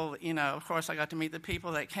people, of course I got to meet the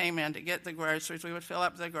people that came in to get the groceries. We would fill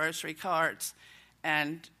up the grocery carts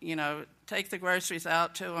and, take the groceries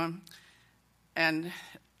out to them. And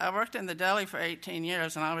I worked in the deli for 18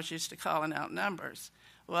 years, and I was used to calling out numbers.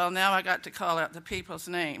 Well, now I got to call out the people's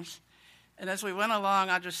names. And as we went along,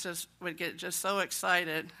 I just would get just so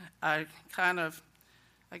excited. I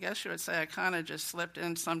guess you would say I kind of just slipped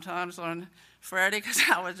in sometimes on Freddie, because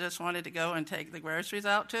I just wanted to go and take the groceries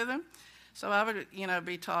out to them. So I would,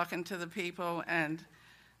 be talking to the people, and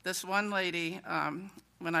this one lady,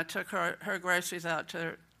 when I took her groceries out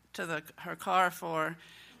to her car for her,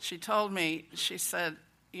 she told me, she said,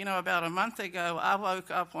 about a month ago, I woke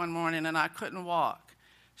up one morning and I couldn't walk.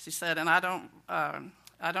 She said, and I don't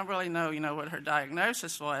really know, what her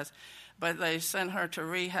diagnosis was, but they sent her to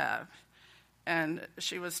rehab. And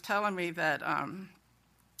she was telling me that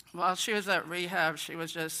while she was at rehab, she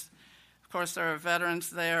was just course, there were veterans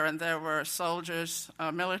there, and there were soldiers,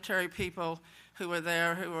 military people who were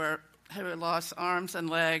there who had lost arms and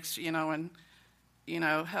legs, and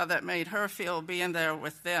how that made her feel being there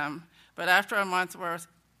with them. But after a month worth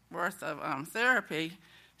of therapy,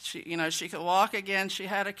 she could walk again. She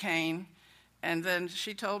had a cane, and then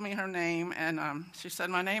she told me her name, and she said,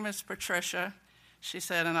 "My name is Patricia." She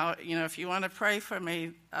said, "And if you want to pray for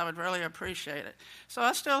me, I would really appreciate it." So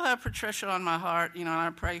I still have Patricia on my heart, and I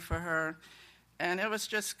pray for her, and it was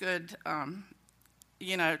just good,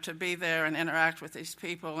 to be there and interact with these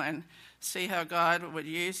people and see how God would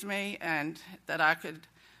use me, and that I could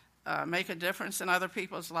make a difference in other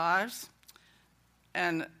people's lives.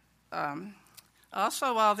 And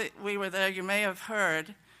also, while we were there, you may have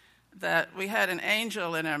heard that we had an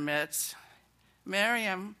angel in our midst.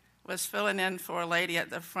 Miriam was filling in for a lady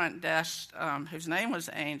at the front desk whose name was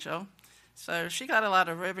Angel, so she got a lot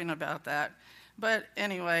of ribbing about that. But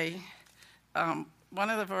anyway, one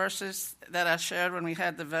of the verses that I shared when we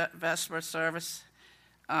had the Vesper service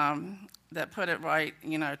that put it right,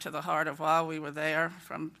 to the heart of while we were there,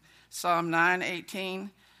 from Psalm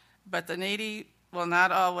 9:18, "But the needy will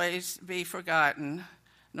not always be forgotten,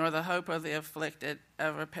 nor the hope of the afflicted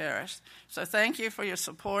ever perish." So thank you for your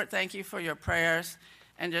support. Thank you for your prayers.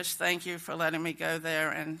 And just thank you for letting me go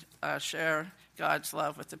there and share God's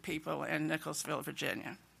love with the people in Nicholsville,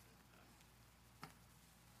 Virginia.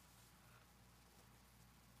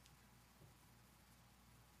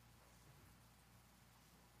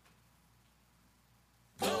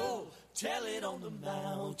 Go tell it on the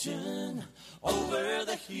mountain, over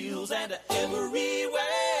the hills and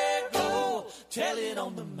everywhere. Go tell it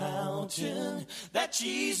on the mountain that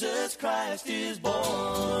Jesus Christ is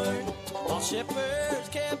born. While shepherds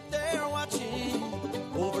kept there watching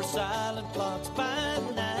over silent flocks by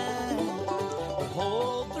night,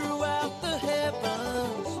 behold, throughout the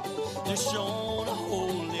heavens there shone a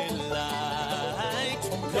holy light.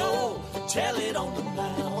 Go tell it on the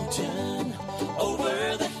mountain,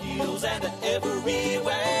 over the hills and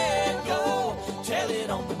everywhere. Go tell it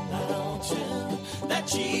on the mountain that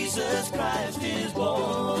Jesus Christ is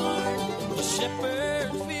born. The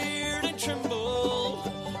shepherds feared and trembled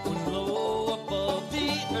when low above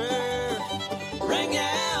the earth rang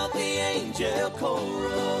out the angel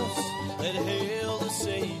chorus that hailed the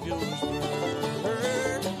Savior's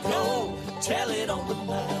birth. Go tell it on the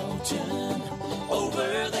mountain,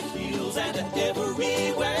 over the hills and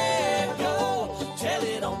everywhere. Go tell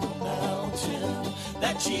it on the mountain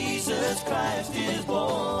that Jesus Christ is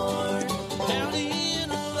born. Down in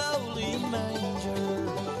a lowly manger,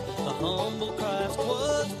 the humble Christ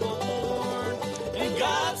was born. And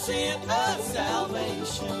God sent us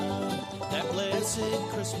salvation that blessed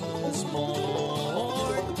Christmas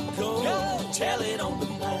morn. Go tell it on the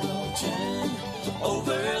mountain,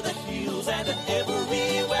 over the hills and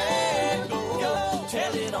everywhere. Go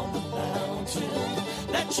tell it on the mountain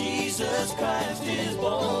that Jesus Christ is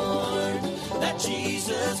born. That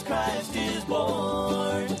Jesus Christ is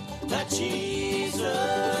born. That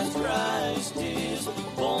Jesus Christ is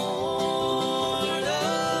born.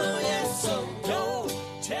 Oh, yes, so go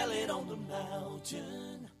tell it on the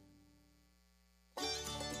mountain.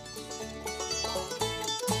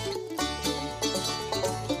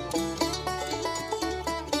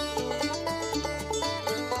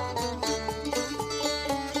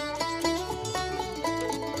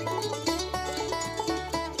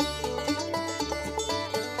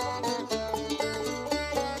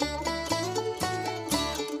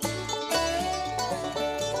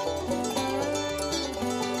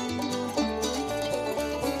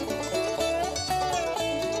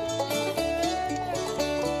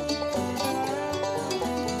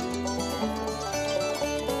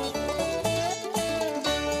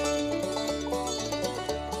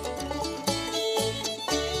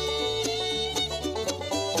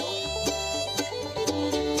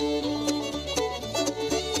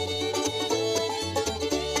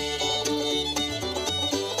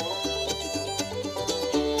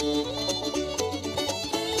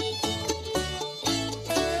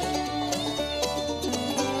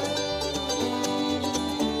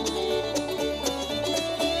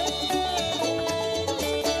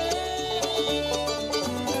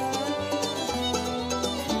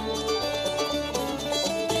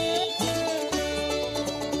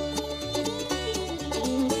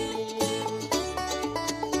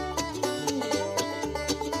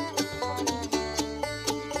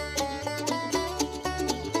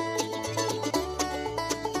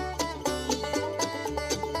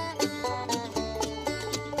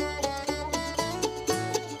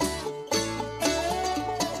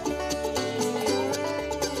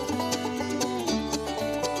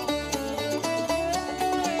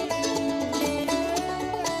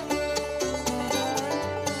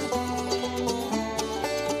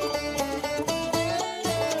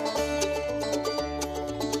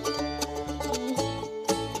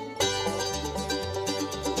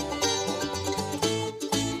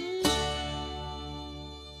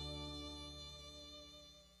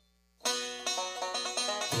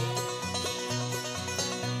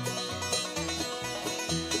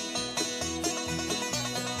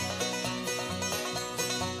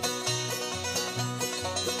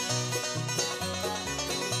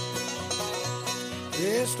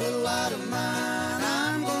 This little light of mine,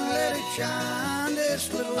 I'm gonna let it shine.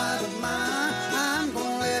 This little light of mine, I'm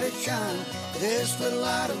gonna let it shine. This little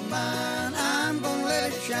light of mine, I'm gonna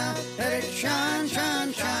let it shine. Let it shine,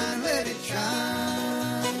 shine, shine, let it shine.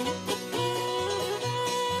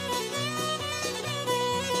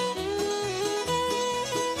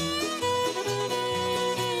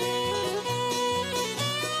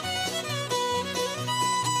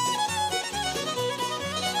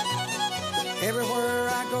 Everywhere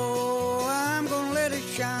I go, I'm gonna let it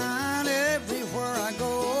shine. Everywhere I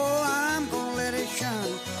go, I'm gonna let it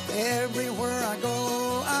shine. Everywhere I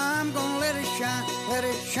go, I'm gonna let it shine. Let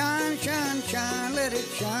it shine, shine, shine, let it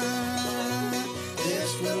shine.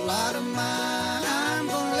 This little light of mine, I'm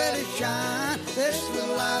gonna let it shine. This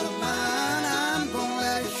little light of mine, I'm gonna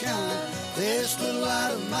let it shine. This little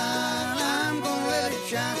light of mine, I'm gonna let it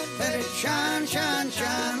shine. Let it shine, shine,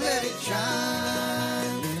 shine, let it shine.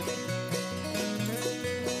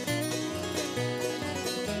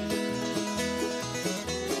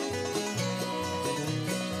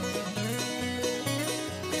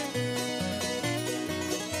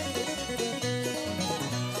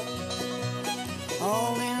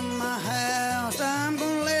 All in my house, I'm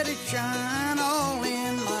gonna let it shine. All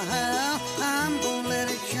in my house, I'm gonna let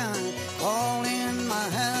it shine. All in my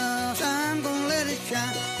house, I'm gonna let it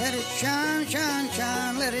shine. Let it shine, shine,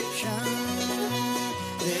 shine, let it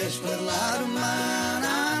shine. This little light of mine,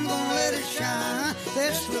 I'm gonna let it shine.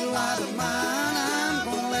 This little light of mine, I'm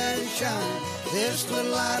gonna let it shine. This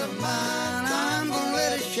little light of mine, I'm gonna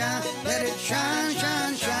let it shine. Let it shine,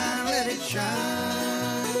 shine, shine, let it shine.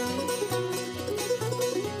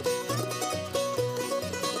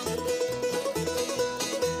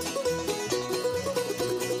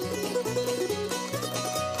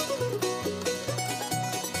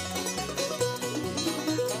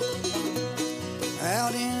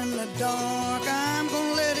 Out in the dark, I'm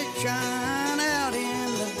gonna let it shine. Out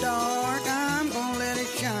in the dark, I'm gonna let it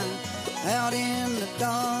shine. Out in the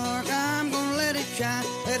dark, I'm gonna let it shine.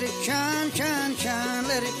 Let it shine, shine, shine,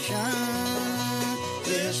 let it shine.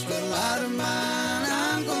 This little light of mine,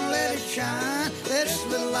 I'm gonna let it shine. This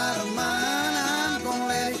little light of mine, I'm gonna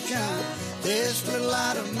let it shine. This little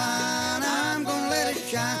light of mine, I'm gonna let it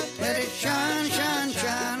shine. Let it shine, shine,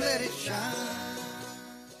 shine, let it shine.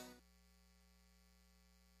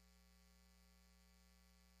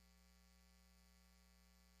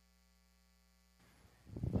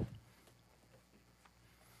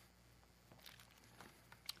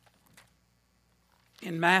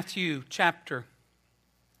 In Matthew chapter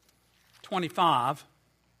 25,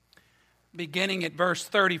 beginning at verse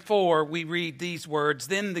 34, we read these words,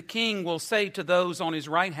 "Then the king will say to those on his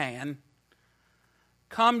right hand,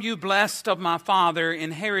 'Come, you blessed of my Father,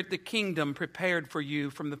 inherit the kingdom prepared for you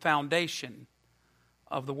from the foundation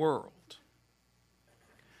of the world.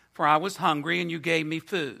 For I was hungry, and you gave me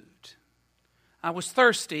food. I was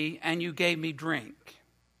thirsty, and you gave me drink.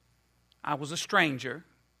 I was a stranger,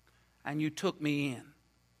 and you took me in.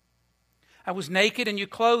 I was naked, and you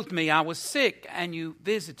clothed me. I was sick, and you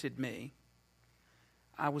visited me.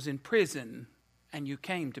 I was in prison, and you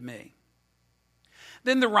came to me.'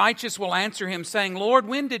 Then the righteous will answer him, saying, 'Lord,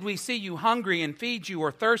 when did we see you hungry and feed you,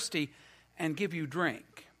 or thirsty and give you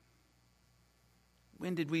drink?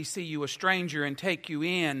 When did we see you a stranger and take you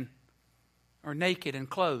in, or naked and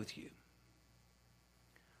clothe you?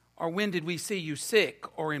 Or when did we see you sick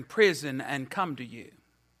or in prison and come to you?'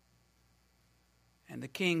 And the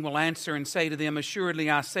king will answer and say to them, 'Assuredly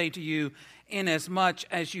I say to you, inasmuch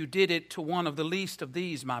as you did it to one of the least of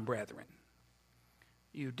these, my brethren,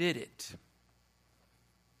 you did it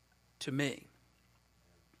to me.'"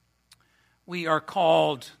 We are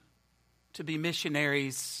called to be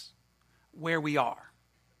missionaries where we are.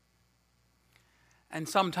 And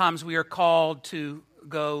sometimes we are called to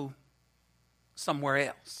go somewhere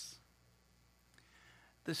else.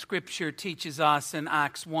 The scripture teaches us in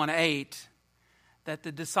Acts 1:8 that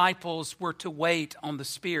the disciples were to wait on the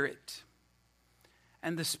Spirit,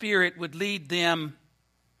 and the Spirit would lead them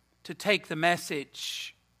to take the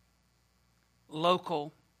message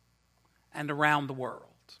local and around the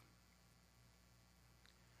world.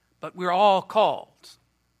 But we're all called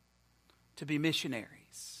to be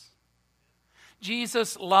missionaries.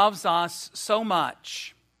 Jesus loves us so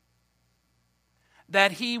much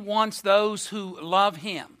that he wants those who love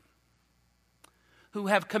him, who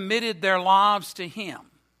have committed their lives to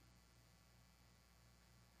him,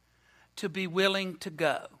 to be willing to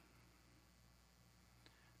go,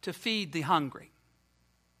 to feed the hungry,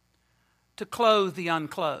 to clothe the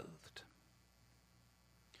unclothed,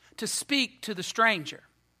 to speak to the stranger,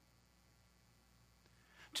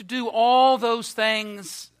 to do all those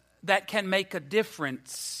things that can make a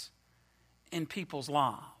difference in people's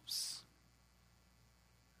lives.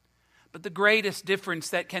 But the greatest difference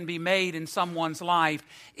that can be made in someone's life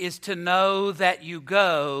is to know that you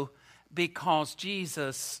go because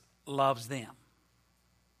Jesus loves them.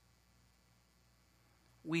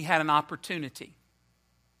 We had an opportunity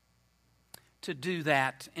to do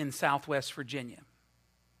that in Southwest Virginia.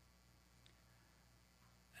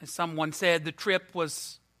 As someone said, the trip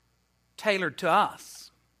was tailored to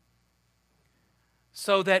us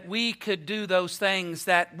so that we could do those things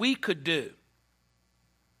that we could do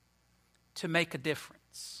to make a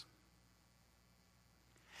difference.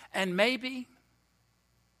 And maybe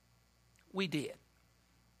we did.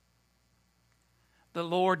 The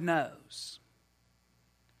Lord knows.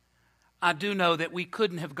 I do know that we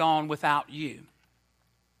couldn't have gone without you.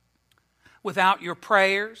 Without your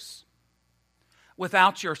prayers,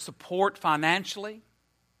 without your support financially,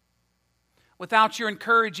 without your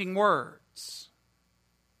encouraging words.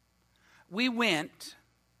 We went,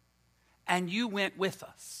 and you went with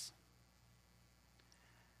us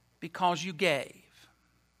because you gave,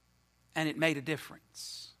 and it made a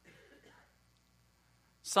difference.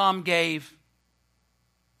 Some gave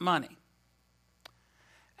money.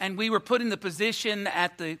 And we were put in the position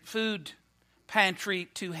at the food pantry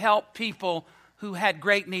to help people who had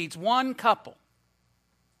great needs. One couple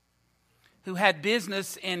who had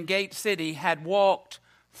business in Gate City had walked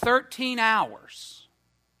 13 hours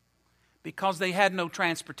because they had no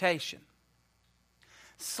transportation.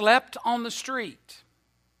 Slept on the street.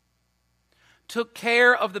 Took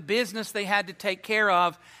care of the business they had to take care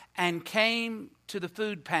of and came to the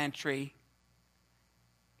food pantry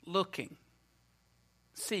looking,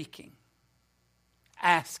 seeking,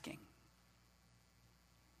 asking.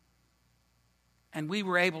 And we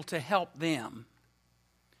were able to help them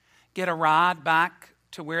get a ride back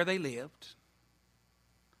to where they lived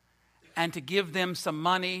and to give them some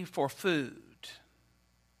money for food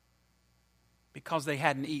because they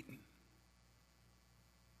hadn't eaten.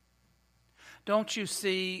 Don't you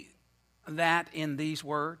see that in these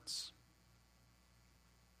words?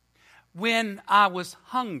 When I was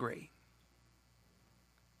hungry,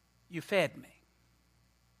 you fed me.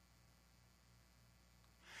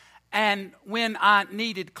 And when I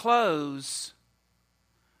needed clothes,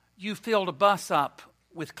 you filled a bus up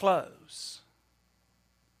with clothes.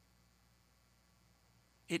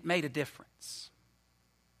 It made a difference.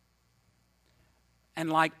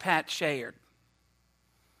 And like Pat shared,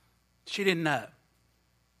 she didn't know.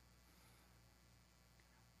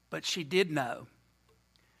 But she did know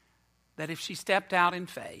that if she stepped out in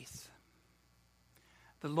faith,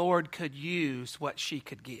 the Lord could use what she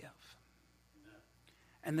could give.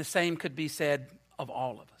 And the same could be said of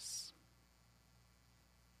all of us.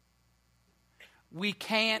 We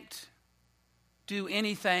can't do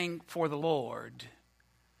anything for the Lord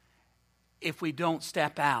if we don't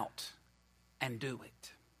step out and do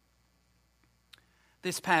it.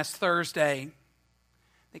 This past Thursday,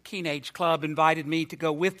 the Keen Age Club invited me to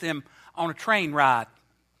go with them on a train ride.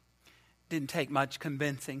 Didn't take much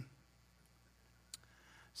convincing.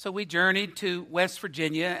 So we journeyed to West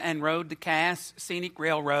Virginia and rode the Cass Scenic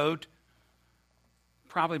Railroad,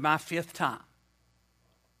 probably my 5th time.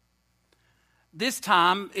 This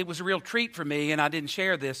time, it was a real treat for me, and I didn't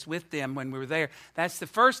share this with them when we were there. That's the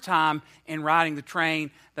first time in riding the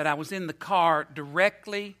train that I was in the car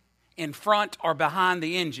directly in front or behind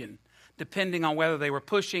the engine, depending on whether they were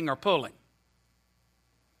pushing or pulling.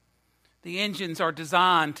 The engines are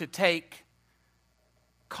designed to take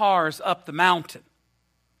cars up the mountain.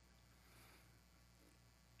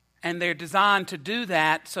 And they're designed to do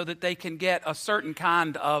that so that they can get a certain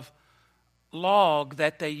kind of log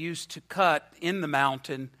that they used to cut in the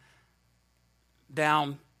mountain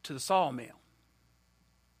down to the sawmill.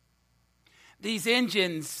 These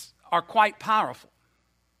engines are quite powerful.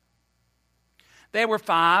 There were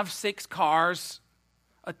 5, 6 cars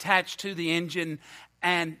attached to the engine,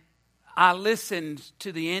 and I listened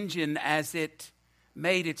to the engine as it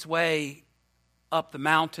made its way up the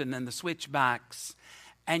mountain and the switchbacks.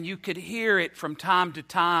 And you could hear it from time to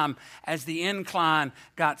time as the incline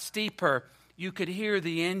got steeper. You could hear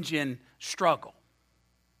the engine struggle.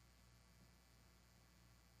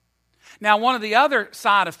 Now, one of the other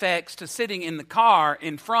side effects to sitting in the car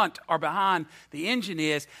in front or behind the engine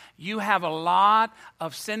is you have a lot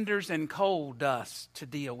of cinders and coal dust to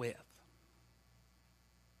deal with.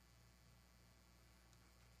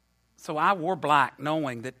 So I wore black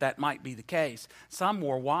knowing that that might be the case. Some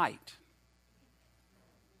wore white.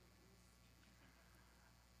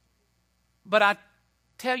 But I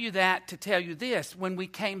tell you that to tell you this. When we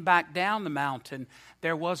came back down the mountain,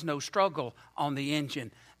 there was no struggle on the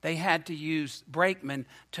engine. They had to use brakemen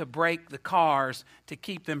to brake the cars to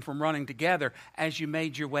keep them from running together as you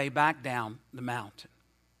made your way back down the mountain.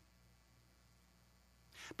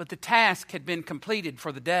 But the task had been completed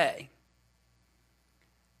for the day,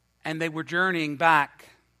 and they were journeying back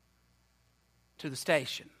to the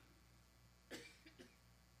station.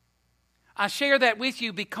 I share that with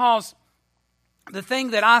you because the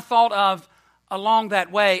thing that I thought of along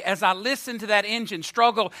that way, as I listened to that engine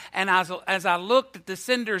struggle, and as I looked at the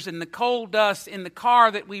cinders and the coal dust in the car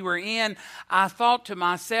that we were in, I thought to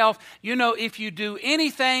myself, you know, if you do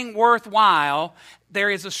anything worthwhile, there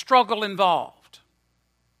is a struggle involved.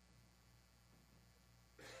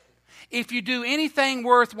 If you do anything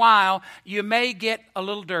worthwhile, you may get a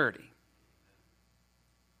little dirty.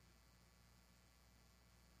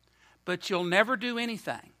 But you'll never do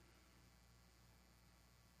anything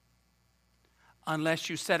unless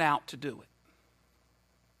you set out to do it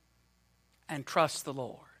and trust the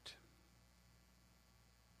Lord.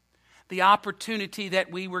 The opportunity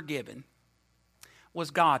that we were given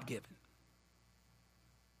was God-given.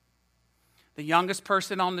 The youngest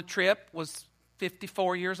person on the trip was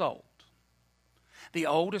 54 years old. The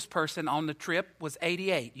oldest person on the trip was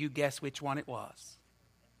 88. You guess which one it was.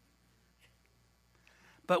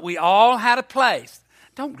 But we all had a place.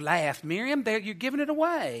 Don't laugh, Miriam. You're giving it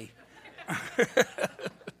away.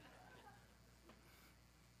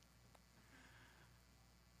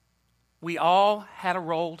 We all had a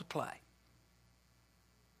role to play.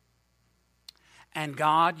 And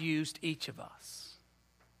God used each of us.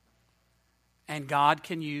 And God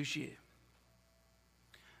can use you.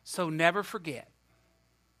 So never forget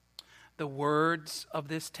the words of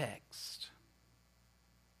this text.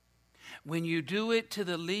 When you do it to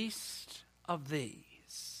the least of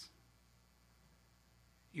these,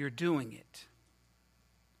 you're doing it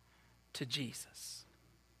to Jesus.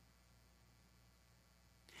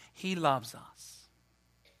 He loves us,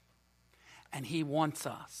 and He wants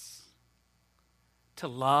us to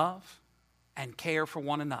love and care for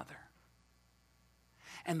one another.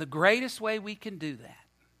 And the greatest way we can do that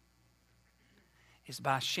is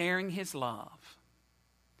by sharing His love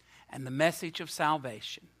and the message of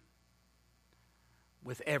salvation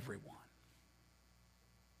with everyone.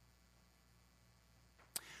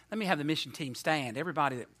 Let me have the mission team stand.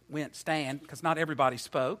 Everybody that went stand, because not everybody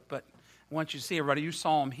spoke, but I want you to see everybody. You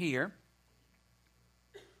saw them here.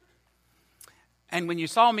 And when you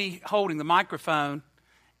saw me holding the microphone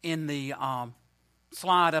in the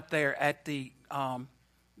slide up there at the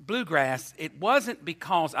Bluegrass, it wasn't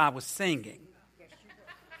because I was singing.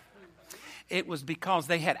 It was because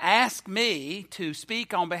they had asked me to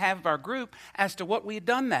speak on behalf of our group as to what we had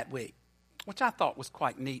done that week, which I thought was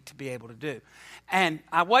quite neat to be able to do. And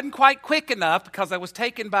I wasn't quite quick enough because I was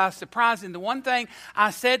taken by surprise. And the one thing I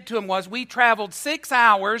said to him was, we traveled 6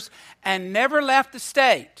 hours and never left the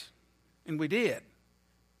state. And we did.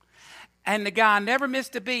 And the guy never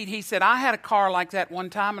missed a beat. He said, I had a car like that one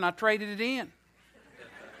time and I traded it in.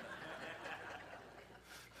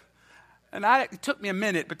 And it took me a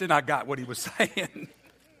minute, but then I got what he was saying.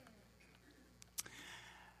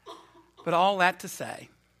 But all that to say,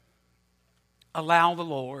 allow the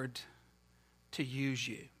Lord to use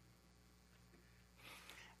you.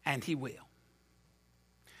 And He will.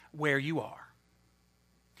 Where you are.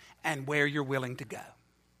 And where you're willing to go.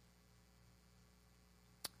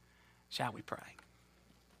 Shall we pray?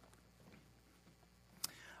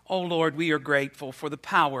 Oh Lord, we are grateful for the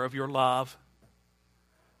power of your love.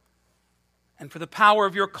 And for the power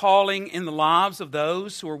of your calling in the lives of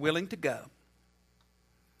those who are willing to go.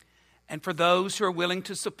 And for those who are willing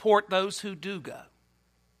to support those who do go.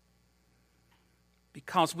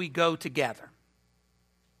 Because we go together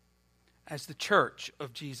as the church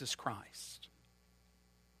of Jesus Christ.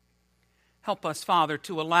 Help us, Father,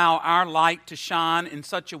 to allow our light to shine in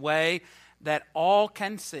such a way that all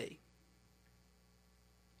can see.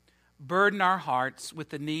 Burden our hearts with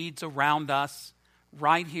the needs around us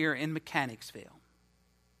right here in Mechanicsville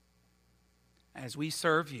as we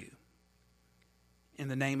serve you. In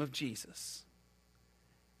the name of Jesus,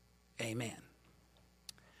 amen.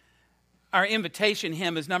 Our invitation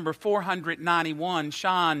hymn is number 491,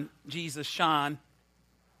 Shine, Jesus, Shine.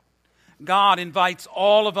 God invites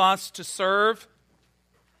all of us to serve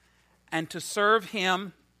and to serve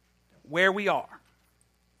Him where we are.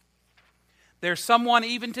 There's someone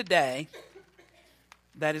even today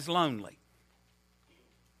that is lonely,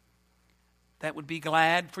 that would be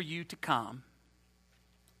glad for you to come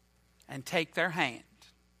and take their hand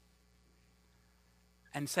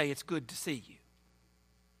and say, it's good to see you.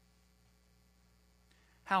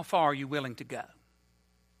 How far are you willing to go?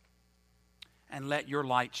 And let your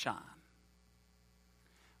light shine.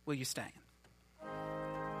 Will you stand?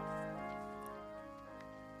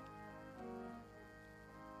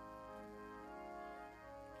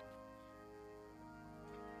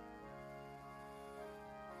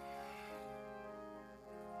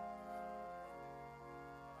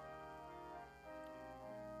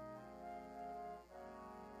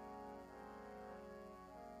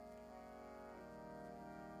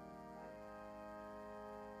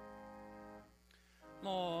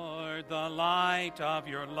 Lord, the light of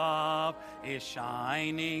your love is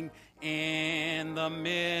shining in the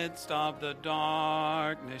midst of the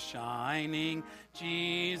darkness shining.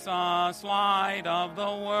 Jesus, light of the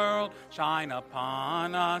world, shine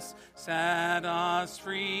upon us, set us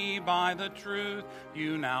free by the truth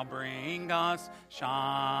you now bring us.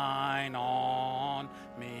 Shine on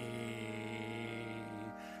me.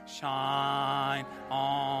 Shine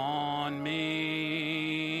on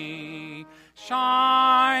me.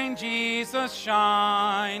 Shine, Jesus,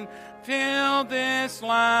 shine. Fill this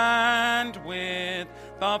land with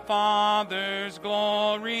the Father's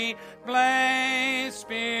glory. Blaze,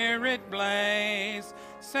 Spirit, blaze.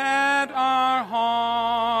 Set our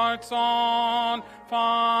hearts on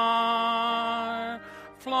fire.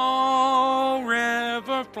 Flow,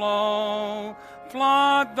 river, flow.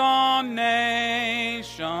 Flood the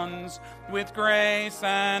nations with grace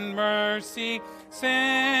and mercy.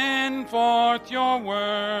 Send forth your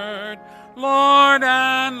word, Lord,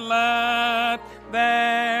 and let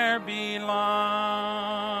there be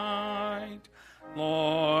light.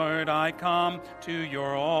 Lord, I come to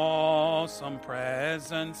your awesome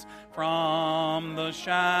presence, from the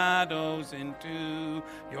shadows into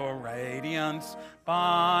your radiance.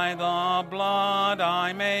 By the blood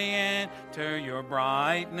I may enter your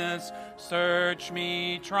brightness. Search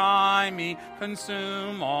me, try me,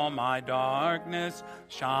 consume all my darkness.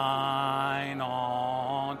 Shine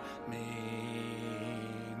on me.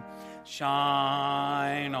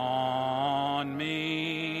 Shine on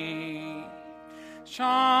me.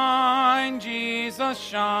 Shine, Jesus,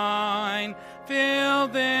 shine. Fill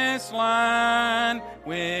this land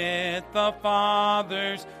with the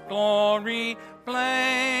Father's glory.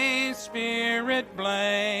 Blaze, Spirit,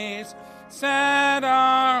 blaze. Set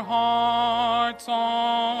our hearts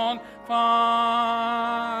on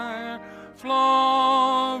fire.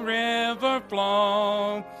 Flow, river,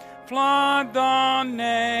 flow. Flood the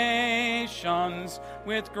nations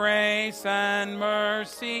with grace and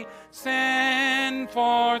mercy. Send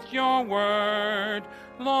forth your word,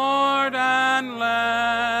 Lord, and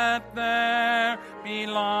let there be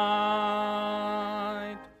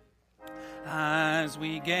light. As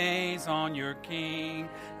we gaze on your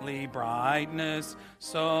kingly brightness,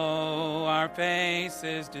 so our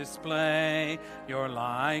faces display your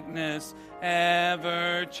likeness,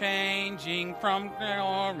 ever changing from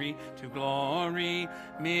glory to glory.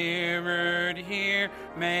 Mirrored here,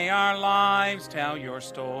 may our lives tell your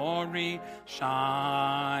story.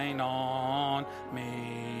 Shine on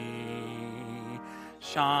me.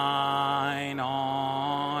 Shine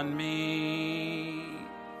on me.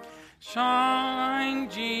 Shine,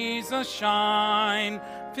 Jesus, shine.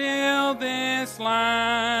 Fill this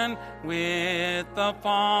land with the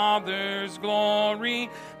Father's glory.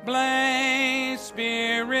 Blaze,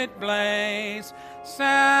 Spirit, blaze.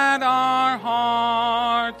 Set our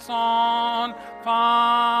hearts on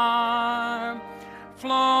fire.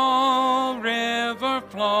 Flow, river,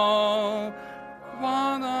 flow.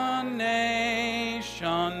 Flood the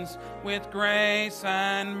nations with grace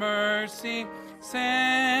and mercy.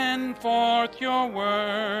 Send forth your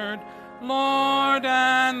word, Lord,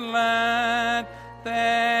 and let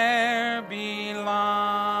there be light.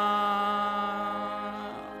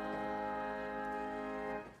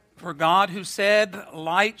 For God, who said,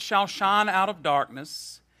 light shall shine out of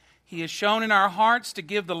darkness, he has shown in our hearts to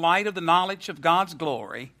give the light of the knowledge of God's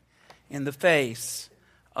glory in the face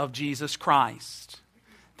of Jesus Christ.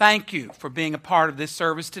 Thank you for being a part of this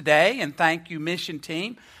service today, and thank you, mission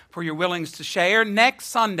team, for your willingness to share. Next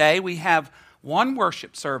Sunday, we have one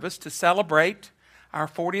worship service to celebrate our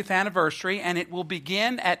 40th anniversary, and it will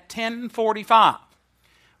begin at 10:45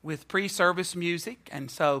 with pre-service music.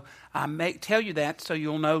 And so I may tell you that so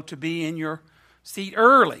you'll know to be in your seat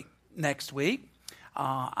early next week.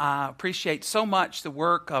 I appreciate so much the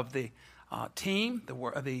work of the team,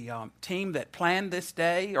 the team that planned this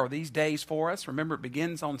day or these days for us. Remember, it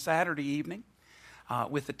begins on Saturday evening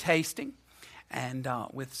with the tasting and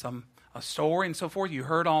with a story and so forth. You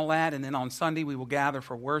heard all that. And then on Sunday, we will gather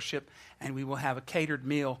for worship, and we will have a catered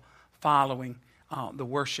meal following the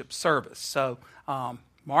worship service. So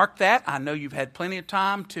mark that. I know you've had plenty of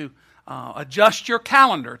time to adjust your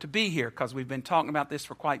calendar to be here because we've been talking about this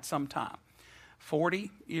for quite some time.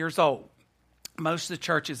 40 years old. Most of the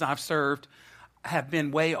churches I've served have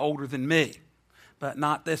been way older than me, but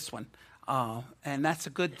not this one. And that's a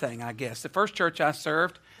good thing, I guess. The first church I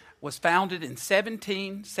served was founded in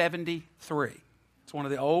 1773. It's one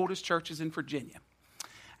of the oldest churches in Virginia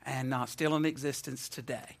and still in existence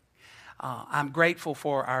today. I'm grateful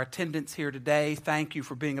for our attendance here today. Thank you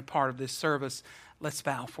for being a part of this service. Let's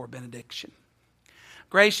vow for benediction.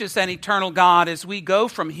 Gracious and eternal God, as we go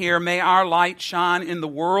from here, may our light shine in the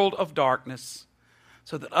world of darkness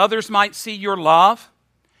so that others might see your love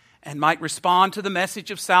and might respond to the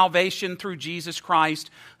message of salvation through Jesus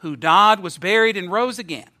Christ, who died, was buried, and rose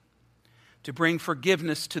again to bring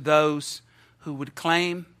forgiveness to those who would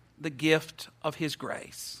claim the gift of his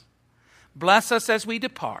grace. Bless us as we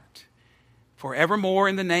depart, forevermore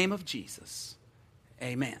in the name of Jesus.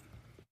 Amen.